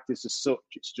of practice as such.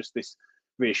 It's just this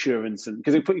reassurance, and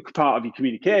because part of your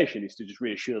communication is to just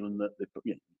reassure them that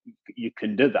you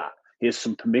can do that. Here's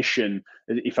some permission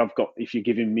if you're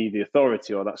giving me the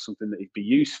authority, or that's something that would be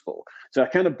useful. So I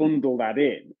kind of bundle that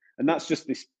in, and that's just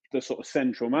the sort of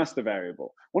central master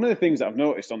variable. One of the things that I've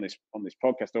noticed on this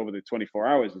podcast over the 24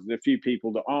 hours is there are a few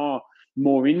people that are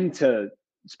more into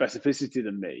specificity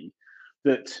than me,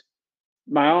 that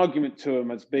my argument to them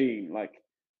has been like,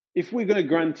 if we're going to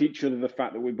grant each other the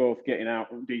fact that we're both getting out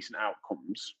decent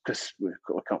outcomes, because we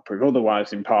can't prove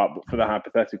otherwise in part, but for the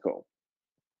hypothetical,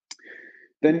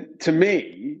 then to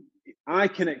me, I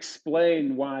can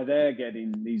explain why they're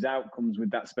getting these outcomes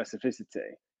with that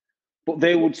specificity. But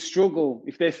they would struggle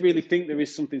if they really think there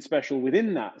is something special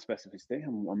within that specificity.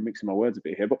 I'm mixing my words a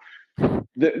bit here, but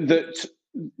that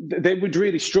they would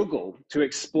really struggle to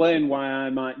explain why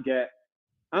I might get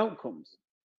outcomes.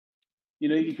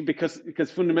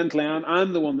 Because fundamentally,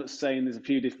 I'm the one that's saying there's a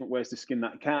few different ways to skin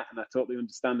that cat, and I totally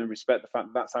understand and respect the fact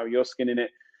that that's how you're skinning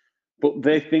it. But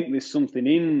they think there's something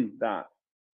in that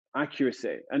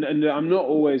accuracy, and I'm not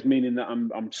always meaning that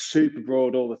I'm super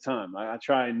broad all the time. I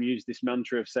try and use this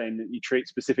mantra of saying that you treat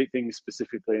specific things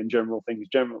specifically and general things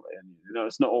generally, and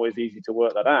it's not always easy to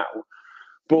work that out.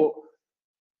 But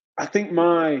I think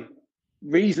my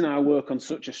reason I work on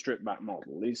such a stripped back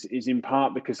model is in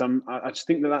part because I just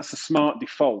think that that's a smart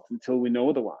default until we know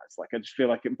otherwise. Like I just feel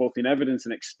like both in evidence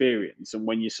and experience, and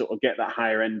when you sort of get that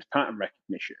higher end pattern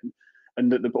recognition, and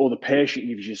that the patient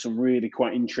gives you some really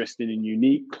quite interesting and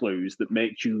unique clues that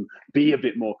make you be a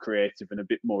bit more creative and a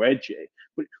bit more edgy.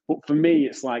 But for me,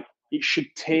 it's like it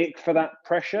should take for that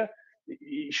pressure.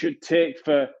 It should take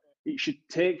for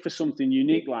something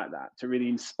unique like that to really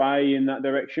inspire you in that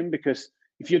direction. Because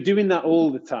if you're doing that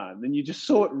all the time, then you're just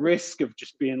so at risk of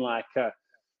just being like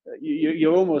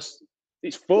you're almost.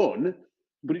 It's fun,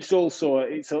 but it's also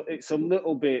it's a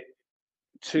little bit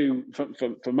too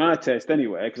for my taste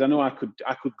anyway, because I know I could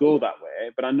go that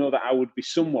way, but I know that I would be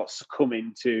somewhat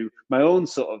succumbing to my own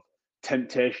sort of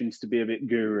temptations to be a bit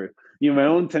guru, my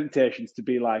own temptations to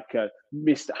be like a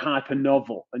Mr. Hyper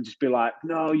Novel and just be like,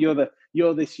 no,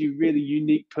 you're this you really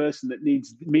unique person that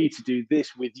needs me to do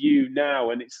this with you now.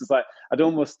 And it's just like I'd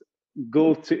almost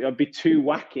I'd be too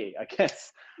wacky, I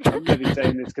guess. I'm maybe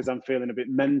saying this because I'm feeling a bit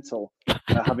mental,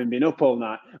 having been up all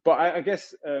night. But I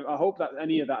guess I hope that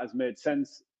any of that has made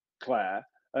sense, Claire.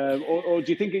 Or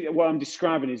do you think what I'm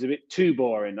describing is a bit too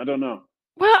boring? I don't know.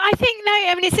 Well, I think no.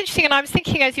 I mean, it's interesting, and I was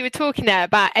thinking as you were talking there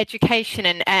about education,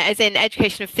 and as in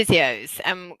education of physios,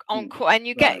 and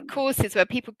you get courses where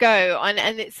people go on,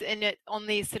 and it's on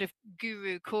these sort of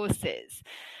guru courses,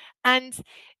 and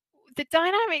the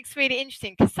dynamic's really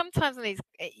interesting because sometimes on these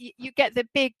you get the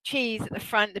big cheese at the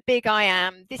front, the big I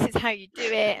am, this is how you do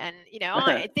it, and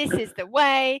this is the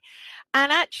way,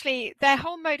 and actually their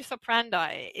whole modus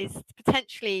operandi is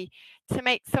potentially to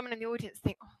make someone in the audience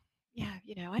think, oh yeah,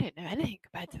 I didn't know anything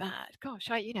compared to that. Gosh,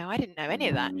 I didn't know any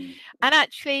of that. And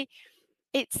actually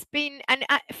it's been, and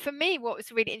for me what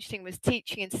was really interesting was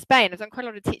teaching in Spain. I've done quite a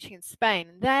lot of teaching in Spain,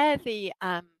 and there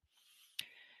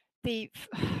the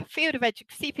field of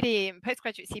CPD and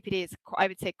postgraduate CPD is, I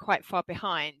would say, quite far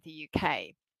behind the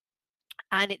UK,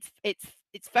 and it's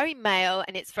very male,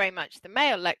 and it's very much the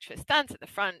male lecturer stands at the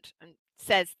front and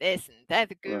says this, and they're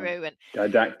the guru, and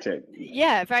didactic.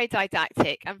 Yeah, very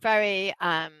didactic and very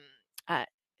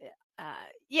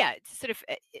sort of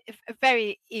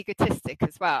very egotistic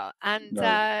as well, and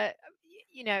that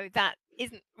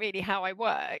isn't really how I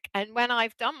work. And when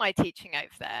I've done my teaching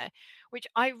over there, which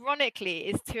ironically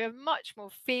is to a much more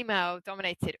female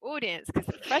dominated audience, because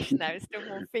the profession there is still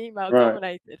more female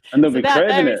dominated, and they'll be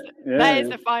craving it. That is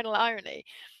the final irony,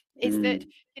 is that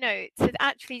to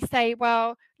actually say,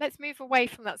 well, let's move away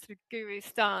from that sort of guru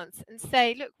stance and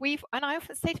say, look, and I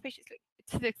often say to patients, look,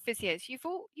 to the physios, you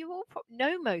all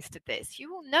know most of this.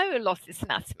 You all know a lot of this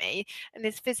anatomy and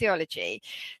this physiology.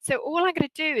 So all I'm going to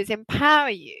do is empower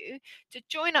you to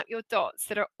join up your dots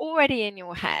that are already in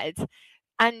your head,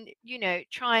 and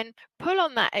try and pull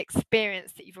on that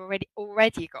experience that you've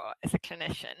already got as a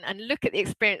clinician, and look at the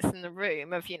experience in the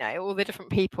room of all the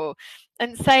different people,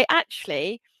 and say,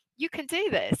 actually, you can do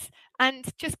this, and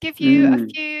just give you a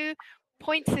few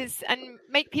pointers and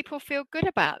make people feel good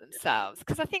about themselves.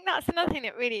 Because I think that's another thing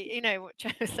that really, what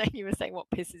Joe was saying, you were saying what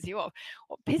pisses you off.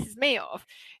 What pisses me off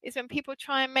is when people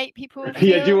try and make people feel...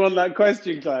 Yeah, do you want that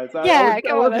question, Claire?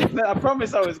 I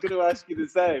promise I was going to ask you the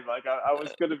same. Like I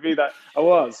was going to be that. I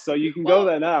was. So you can go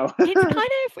there now.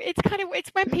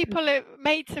 It's when people are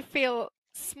made to feel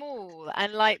small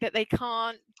and like that they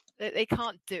can't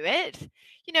do it.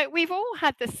 We've all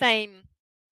had the same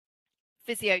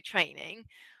physio training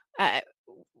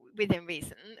within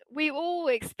reason. We all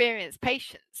experience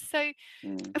patients, so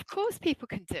of course people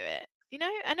can do it.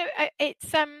 And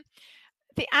it's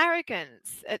the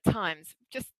arrogance at times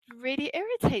just really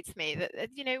irritates me. That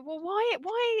well,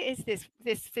 why is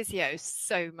this physio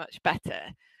so much better?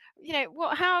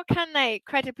 How can they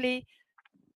credibly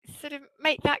sort of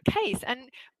make that case?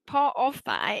 And part of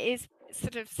that is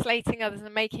sort of slating others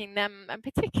and making them, and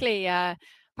particularly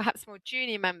perhaps more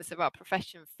junior members of our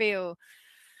profession, feel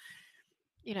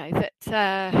you know,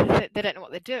 that they don't know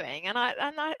what they're doing, and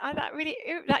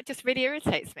that just really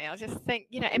irritates me. I just think,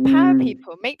 you know, empower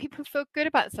people, make people feel good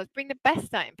about themselves, bring the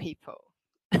best out in people.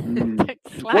 Don't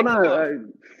slag them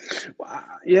off.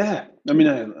 Yeah, I mean,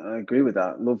 I agree with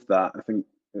that. Love that. I think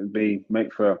it'd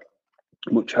make for a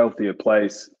much healthier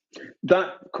place.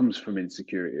 That comes from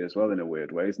insecurity as well, in a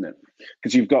weird way, isn't it?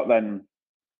 Because you've got then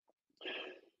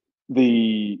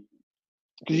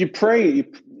because you pray,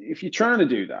 if you're trying to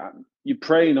do that, you're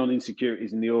preying on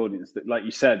insecurities in the audience that, like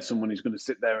you said, someone is going to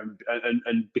sit there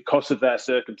and because of their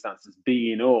circumstances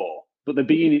be in awe, but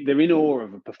they're in awe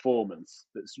of a performance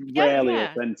that's rarely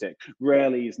authentic,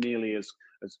 rarely is nearly as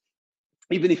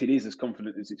even if it is as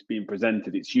confident as it's being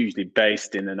presented, it's usually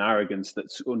based in an arrogance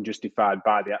that's unjustified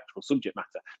by the actual subject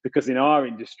matter. Because in our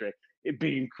industry, it'd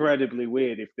be incredibly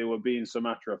weird if they were being so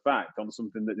matter of fact on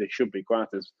something that they should be quite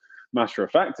as matter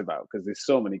of fact about, because there's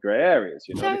so many grey areas.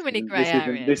 You know, so many grey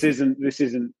areas. This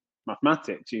isn't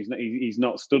mathematics. He's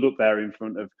not stood up there in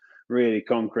front of really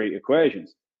concrete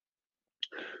equations.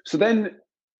 So then,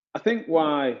 I think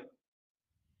why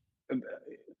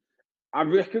I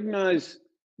recognise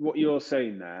what you're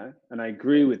saying there, and I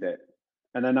agree with it.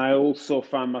 And then I also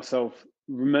find myself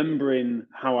remembering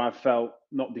how I felt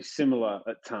not dissimilar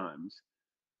at times,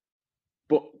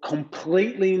 but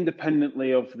completely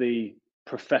independently of the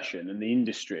profession and the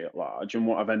industry at large and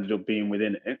what I've ended up being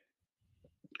within it.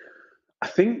 I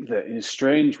think that in a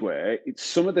strange way, it's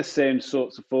some of the same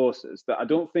sorts of forces that I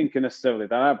don't think are necessarily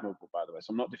that admirable, by the way, so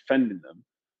I'm not defending them.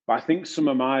 But I think some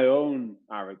of my own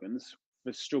arrogance,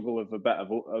 the struggle of a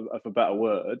better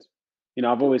word, you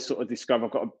know, I've always sort of described I've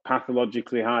got a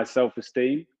pathologically high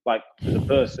self-esteem, like as a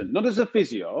person, not as a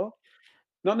physio,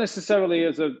 not necessarily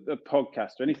as a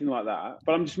podcast or anything like that,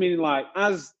 but I'm just meaning like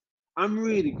as I'm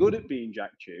really good at being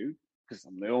Jack Chew because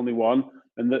I'm the only one,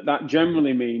 and that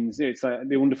generally means it's like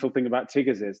the wonderful thing about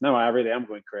Tiggers is no, I really am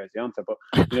going crazy, aren't I? But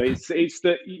you know, it's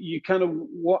that you kind of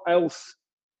what else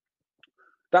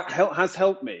that has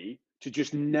helped me to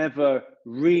just never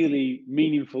really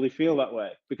meaningfully feel that way,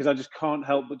 because I just can't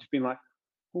help but just being like,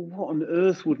 well, what on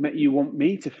earth would make you want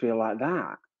me to feel like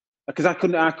that? Because I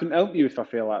couldn't help you if I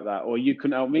feel like that, or you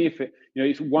couldn't help me if it, you know,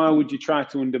 it's why would you try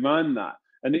to undermine that?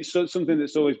 And it's something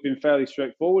that's always been fairly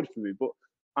straightforward for me, but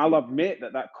I'll admit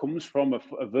that comes from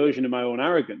a version of my own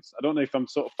arrogance. I don't know if I'm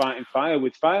sort of fighting fire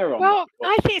with fire on that. Well,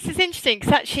 I think this is interesting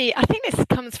because actually, I think this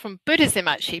comes from Buddhism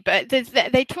actually, but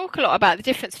they talk a lot about the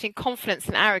difference between confidence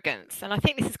and arrogance, and I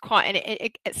think this is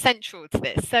quite central to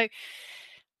this. So,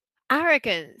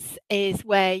 arrogance is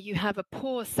where you have a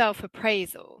poor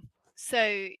self-appraisal.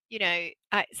 So, you know,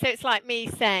 so it's like me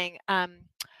saying, I'm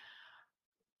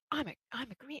a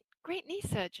great knee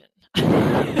surgeon.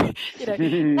 You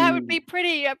know, that would be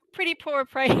a pretty poor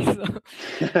appraisal.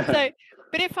 So,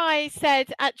 but if I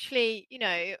said, actually, you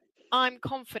know, I'm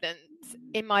confident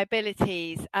in my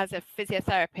abilities as a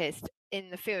physiotherapist in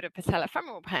the field of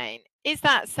patellofemoral pain, is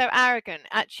that so arrogant?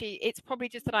 Actually, it's probably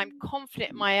just that I'm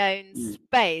confident in my own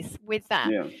space with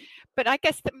that. Yeah. But I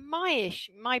guess that my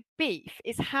issue, my beef,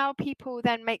 is how people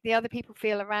then make the other people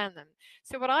feel around them.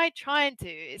 So what I try and do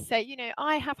is say, you know,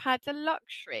 I have had the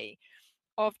luxury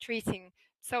of treating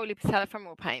solely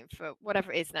patellofemoral pain for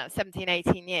whatever it is now, 17,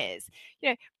 18 years. You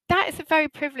know, that is a very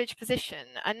privileged position.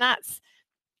 And that's,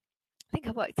 I think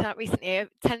I worked out recently,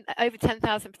 over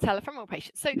 10,000 patellofemoral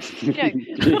patients. So, you know,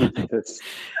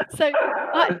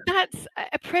 that's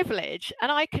a privilege, and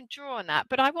I can draw on that,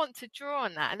 but I want to draw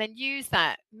on that and then use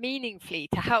that meaningfully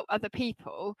to help other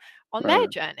people on their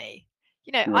journey.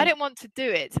 You know, I don't want to do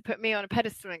it to put me on a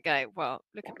pedestal and go, well,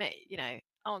 look at me, you know,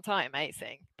 aren't I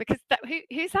amazing? Because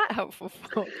who's that helpful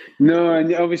for? No,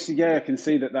 and obviously, yeah, I can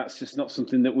see that's just not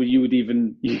something that you would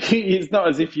even, it's not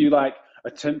as if you like are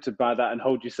tempted by that and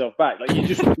hold yourself back. Like you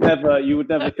just you would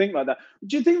never think like that.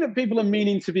 Do you think that people are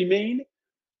meaning to be mean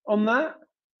on that?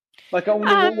 Like, I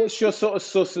wonder what's your sort of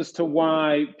suss as to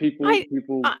why people do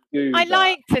I that?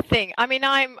 like to think, I mean,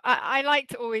 I like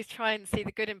to always try and see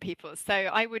the good in people. So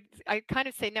I kind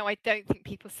of say, no, I don't think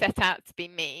people set out to be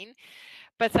mean.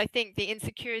 But I think the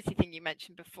insecurity thing you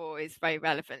mentioned before is very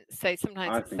relevant. So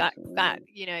sometimes it's that,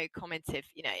 you know, comment of,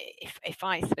 you know, if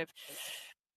I sort of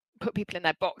put people in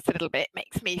their box a little bit,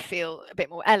 makes me feel a bit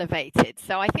more elevated.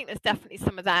 So I think there's definitely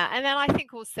some of that. And then I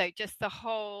think also just the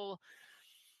whole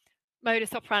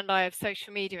modus operandi of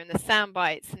social media and the sound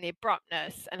bites and the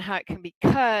abruptness and how it can be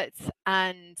curt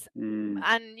and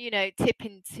you know, tip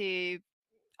into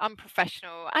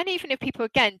unprofessional. And even if people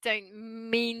again don't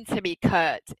mean to be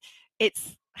curt,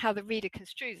 it's how the reader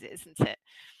construes it, isn't it?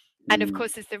 And of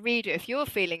course, as the reader, if you're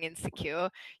feeling insecure,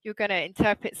 you're going to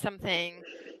interpret something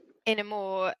in a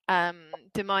more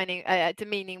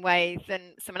demeaning way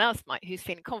than someone else might, who's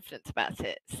feeling confident about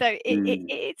it. So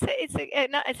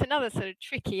it's another sort of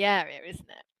tricky area, isn't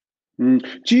it?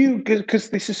 Do you, because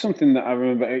this is something that I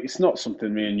remember, it's not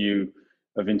something me and you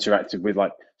have interacted with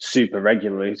like super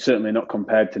regularly, certainly not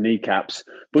compared to kneecaps,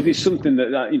 but it's something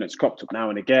that it's cropped up now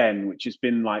and again, which has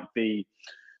been like the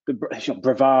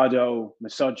bravado,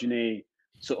 misogyny,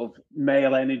 sort of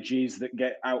male energies that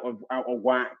get out of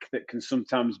whack, that can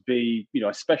sometimes be,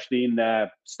 especially in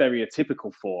their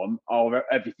stereotypical form, or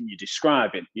everything you're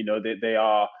describing. They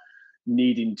are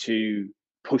needing to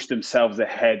push themselves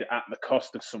ahead at the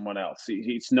cost of someone else.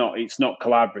 It's not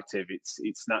collaborative.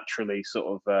 It's naturally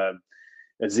sort of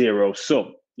a zero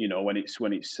sum. When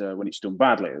it's done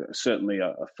badly. Certainly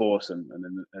a force and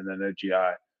an energy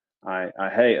I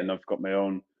hate, and I've got my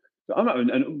own.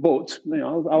 But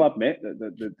I'll admit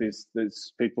that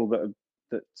there's people that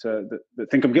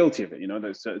think I'm guilty of it.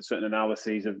 There's certain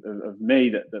analyses of me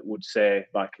that would say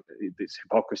like it's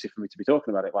hypocrisy for me to be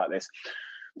talking about it like this.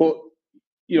 But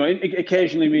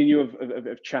occasionally me and you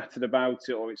have chatted about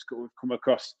it, or we've come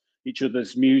across each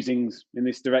other's musings in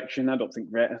this direction. I don't think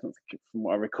from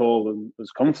what I recall,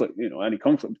 there's conflict. Any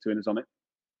conflict between us on it.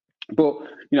 But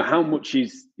how much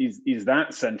is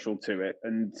that central to it,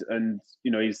 and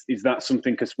is that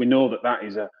something, because we know that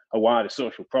is a wider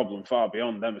social problem far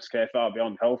beyond MSK, far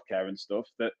beyond healthcare and stuff.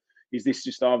 That is this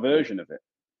just our version of it?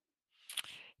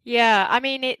 Yeah, I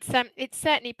mean, it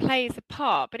certainly plays a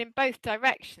part, but in both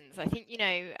directions. I think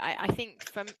I think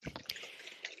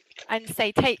and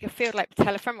say take a field like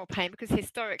patellofemoral pain, because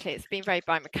historically it's been very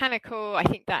biomechanical. I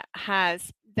think that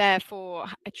has therefore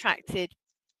attracted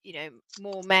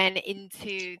more men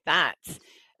into that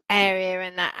area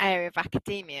and that area of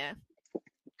academia,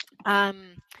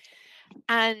 and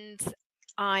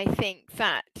I think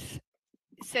that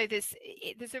there's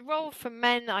a role for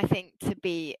men, I think, to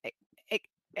be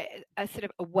a sort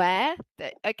of aware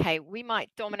that okay, we might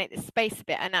dominate this space a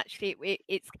bit, and actually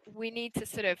we need to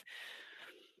sort of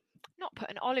not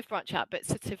put an olive branch out, but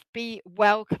sort of be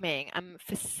welcoming and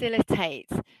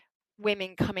facilitate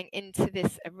women coming into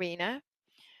this arena.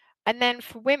 And then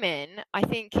for women, I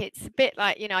think it's a bit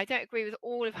like, I don't agree with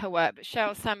all of her work, but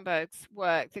Sheryl Sandberg's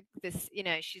work,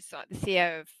 she's like the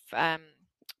CEO of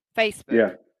Facebook.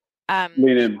 Yeah.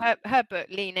 Lean in. Her book,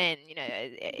 Lean In,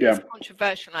 it's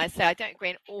controversial. And I say I don't agree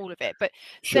in all of it, but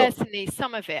certainly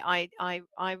some of it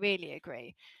I really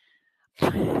agree.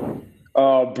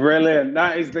 Oh, brilliant!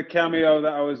 That is the cameo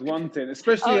that I was wanting,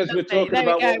 especially as we're talking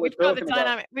about what we're talking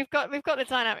about. We've got the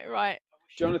dynamic right.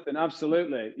 Jonathan,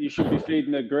 absolutely. You should be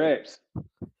feeding her grapes.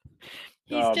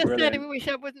 He's just said, I wish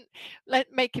I wouldn't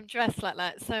make him dress like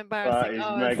that. It's so embarrassing.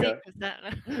 Mega.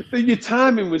 Your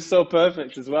timing was so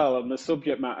perfect as well on the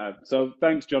subject matter. So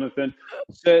thanks, Jonathan.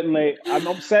 Certainly, I'm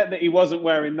upset that he wasn't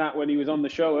wearing that when he was on the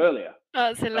show earlier.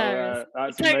 That's hilarious.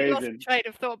 That's amazing. Lost train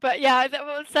of thought, but yeah, what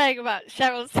I was saying about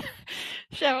Sheryl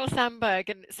Sandberg,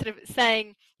 and sort of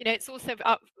saying, it's also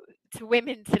up to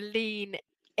women to lean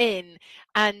in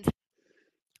and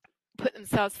put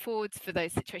themselves forwards for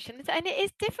those situations, and it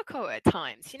is difficult at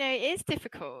times. It is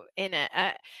difficult in it,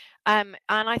 and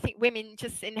I think women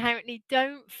just inherently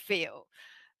don't feel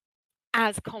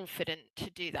as confident to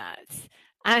do that.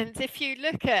 And if you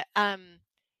look at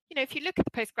the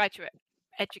postgraduate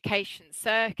education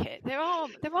circuit, there are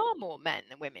more men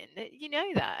than women.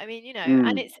 That. I mean,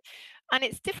 and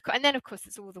it's difficult. And then of course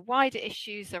there's all the wider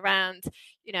issues around,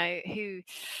 who's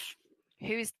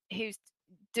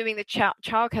doing the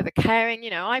childcare, the caring.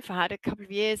 I've had a couple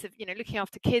of years of looking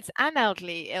after kids and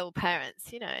elderly ill parents.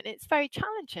 And it's very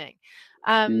challenging.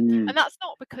 And that's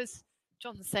not because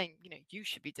John's saying you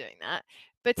should be doing that,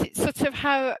 but it's sort of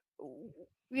how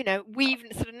we've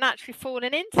sort of naturally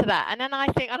fallen into that. And then I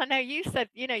think, and I know you said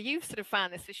you've sort of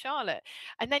found this with Charlotte,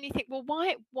 and then you think, well,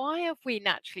 why have we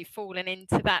naturally fallen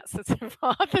into that sort of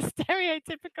rather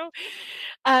stereotypical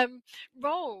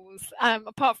roles,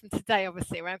 apart from today,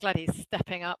 obviously, where I'm glad he's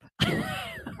stepping up.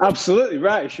 Absolutely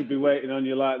right. He should be waiting on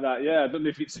you like that. Yeah, I don't know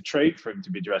if it's a trait for him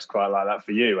to be dressed quite like that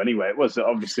for you. Anyway, it was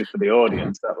obviously for the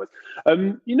audience. That was,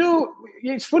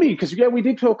 it's funny because we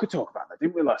did talk about that,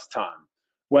 didn't we, last time?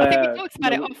 Where, I think we talked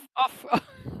about it off.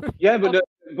 Yeah, but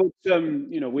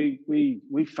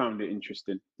we found it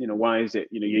interesting. Why is it?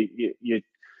 You.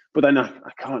 But then I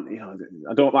can't.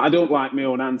 I don't like my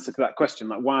own answer to that question.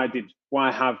 Like,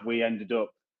 why have we ended up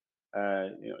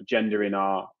gendering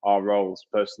our roles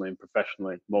personally and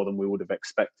professionally more than we would have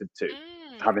expected to,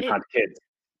 having had kids?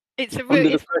 It's a real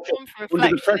reflection,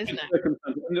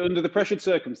 under the pressured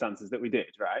circumstances that we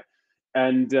did, right?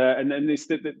 And then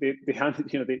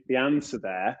the answer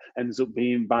there ends up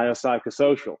being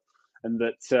biopsychosocial. and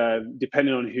that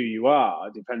depending on who you are,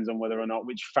 depends on whether or not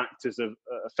which factors are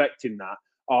affecting that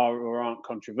are or aren't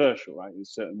controversial, right? In a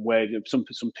certain way, some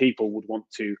people would want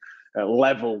to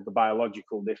level the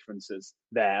biological differences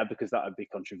there because that would be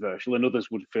controversial, and others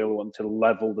would want to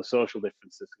level the social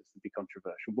differences because it'd be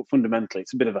controversial. But fundamentally,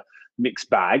 it's a bit of a mixed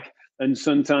bag, and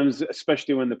sometimes,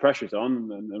 especially when the pressure's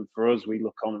on, and for us, we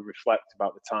look on and reflect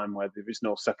about the time where there is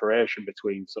no separation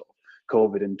between sort of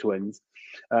COVID and twins,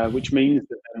 which means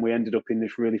that then we ended up in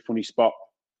this really funny spot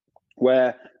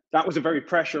where that was a very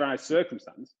pressurized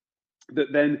circumstance,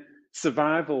 that then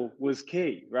survival was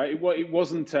key, right? It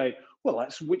wasn't well,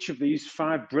 which of these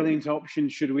 5 brilliant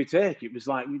options should we take? It was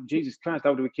like, Jesus Christ,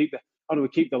 how do we keep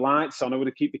the lights on? How do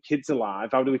we keep the kids alive?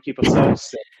 How do we keep ourselves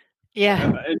safe?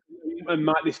 Yeah. And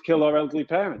might this kill our elderly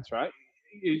parents, right?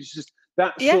 It's just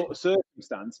that sort of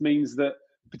circumstance means that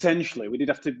potentially we did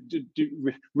have to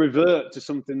revert to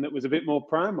something that was a bit more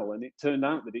primal, and it turned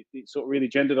out that it sort of really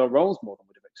gendered our roles more than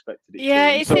we'd have expected it. Yeah,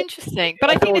 it's interesting,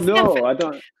 but I think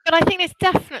it's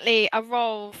definitely a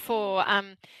role for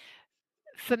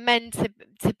men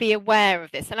to be aware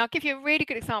of this. And I'll give you a really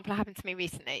good example that happened to me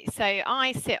recently. So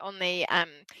I sit on the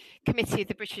committee of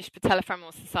the British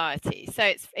Patellofemoral Society. So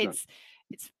it's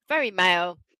very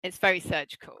male, it's very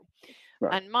surgical.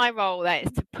 Right. And my role there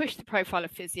is to push the profile of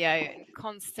physio and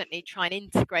constantly try and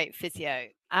integrate physio.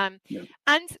 And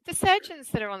the surgeons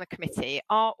that are on the committee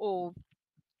are all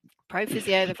pro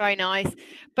physio, they're very nice.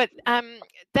 But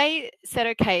they said,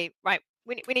 okay, right,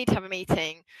 we need to have a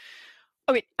meeting.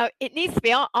 It needs to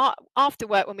be after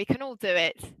work when we can all do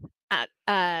it at,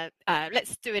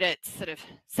 let's do it at sort of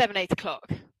 7-8 o'clock.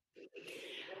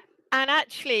 And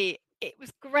actually, it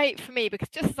was great for me because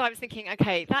just as I was thinking,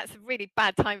 okay, that's a really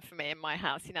bad time for me in my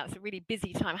house. It's a really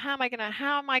busy time. How am I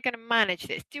going to manage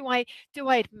this? Do I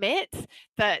admit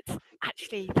that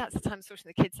actually that's the time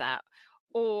sorting the kids out,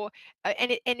 or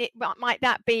might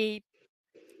that be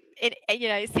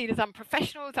seen as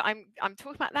unprofessional that I'm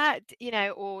talking about that,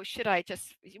 or should I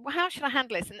just, how should I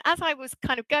handle this? And as I was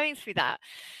kind of going through that,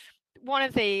 one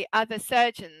of the other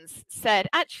surgeons said,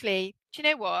 actually, do you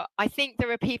know what? I think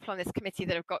there are people on this committee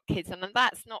that have got kids, and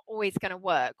that's not always going to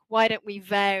work. Why don't we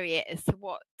vary it as to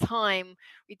what time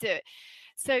we do it?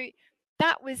 So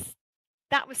that was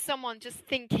someone just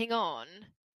thinking on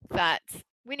that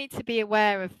we need to be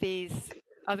aware of these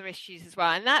other issues as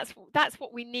well, and that's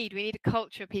what we need. We need a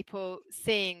culture of people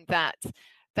seeing that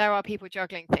there are people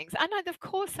juggling things, and of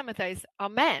course some of those are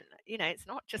men. It's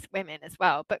not just women as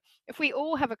well. But if we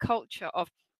all have a culture of,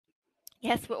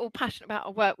 yes, we're all passionate about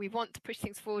our work, we want to push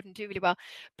things forward and do really well,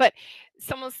 but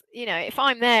someone's, if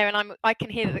I'm there and I can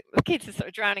hear that the kids are sort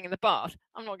of drowning in the bath,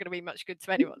 I'm not going to be much good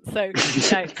to anyone. So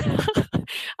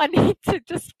I need to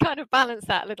just kind of balance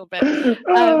that a little bit.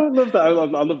 I love that. I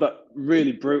love that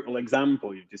really brutal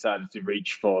example you've decided to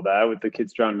reach for there with the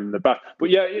kids drowning in the bath. But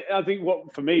yeah, I think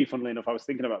for me, funnily enough, I was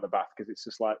thinking about the bath because it's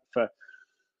just like,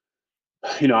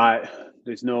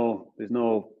 there's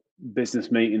no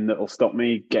business meeting that'll stop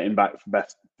me getting back for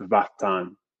bath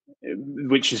time,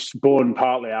 which is born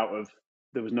partly out of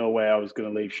there was no way I was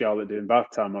going to leave Charlotte doing bath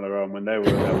time on her own when they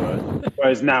were.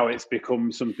 Whereas now it's become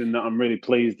something that I'm really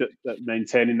pleased at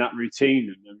maintaining that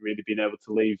routine and really being able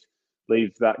to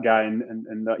leave that guy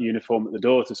and that uniform at the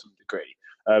door to some degree.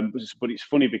 But it's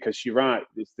funny because you're right.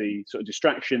 It's the sort of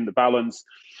distraction, the balance.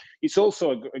 It's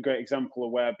also a great example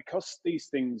of where, because these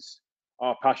things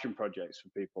are passion projects for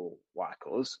people like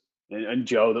us, and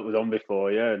Joe that was on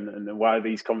before you, and why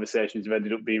these conversations have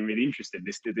ended up being really interesting.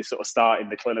 This sort of start in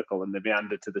the clinical and they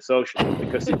meander to the social,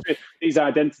 because these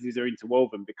identities are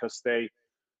interwoven, because they,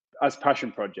 as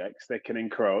passion projects, they can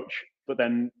encroach, but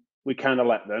then we kind of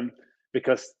let them,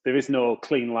 because there is no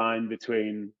clean line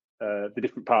between the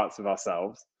different parts of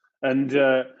ourselves, and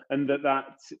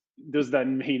that does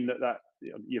then mean that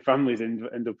your families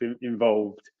end up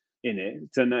involved in it,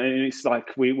 and it's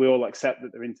like we all accept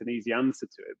that there isn't an easy answer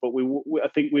to it, but I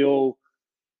think we all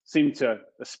seem to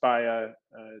aspire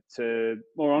to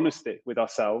more honesty with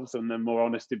ourselves, and then more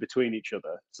honesty between each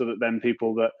other, so that then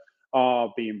people that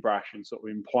are being brash and sort of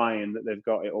implying that they've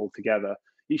got it all together,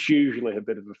 it's usually a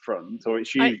bit of a front, or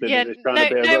it's usually that it's trying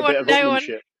to be a bit of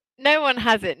upmanship. No one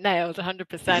has it nailed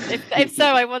 100%. If so,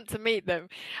 I want to meet them.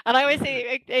 And I always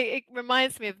think it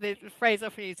reminds me of the phrase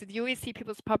often used: you always see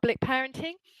people's public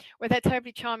parenting, where they're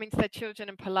terribly charming to their children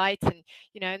and polite, and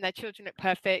and their children look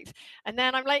perfect. And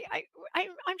then I'm like,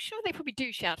 I'm sure they probably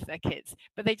do shout at their kids,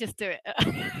 but they just do it at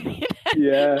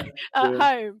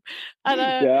home. And,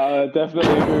 I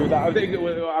definitely agree with that. I think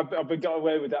I've got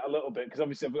away with that a little bit, because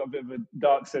obviously I've got a bit of a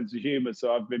dark sense of humour,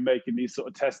 so I've been making these sort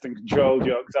of test and control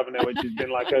jokes, haven't I, which has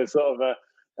been like a sort of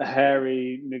a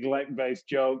hairy, neglect-based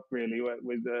joke, really,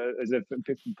 with as if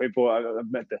people. I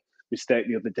met the mistake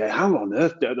the other day. How on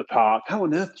earth at the park? How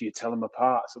on earth do you tell them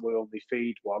apart? So we only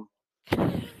feed one,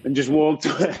 and just walked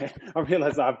away. I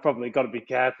realised I've probably got to be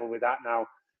careful with that now.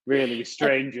 Really, with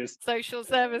strangers. Social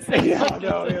services. Yeah, I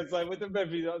know. It's like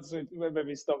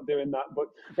maybe stop doing that. But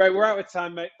right, we're out of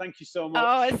time, mate. Thank you so much.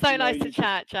 Oh, it's so nice to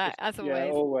chat, Jack, as always.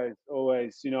 Yeah,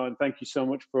 always. And thank you so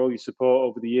much for all your support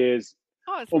over the years.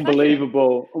 Oh, it's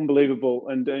unbelievable,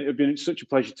 and it's been such a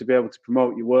pleasure to be able to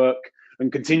promote your work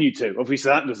and continue to. Obviously,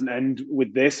 that doesn't end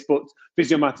with this, but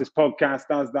Physio Matters podcast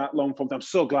has that long form. I'm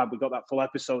so glad we got that full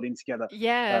episode in together.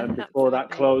 Yeah, before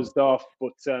that closed off.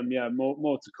 But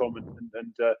more to come,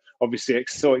 and obviously,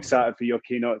 so excited for your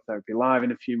keynote therapy live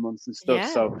in a few months and stuff.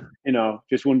 Yeah. So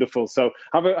just wonderful. So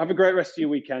have a great rest of your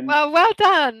weekend. Well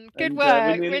done. Good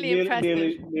work. Really impressive.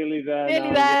 Nearly there.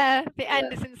 Nearly there. The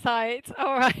end is in sight.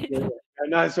 All right. Yeah.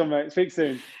 Nice one, mate. Speak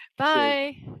soon.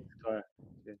 Bye. Cheers.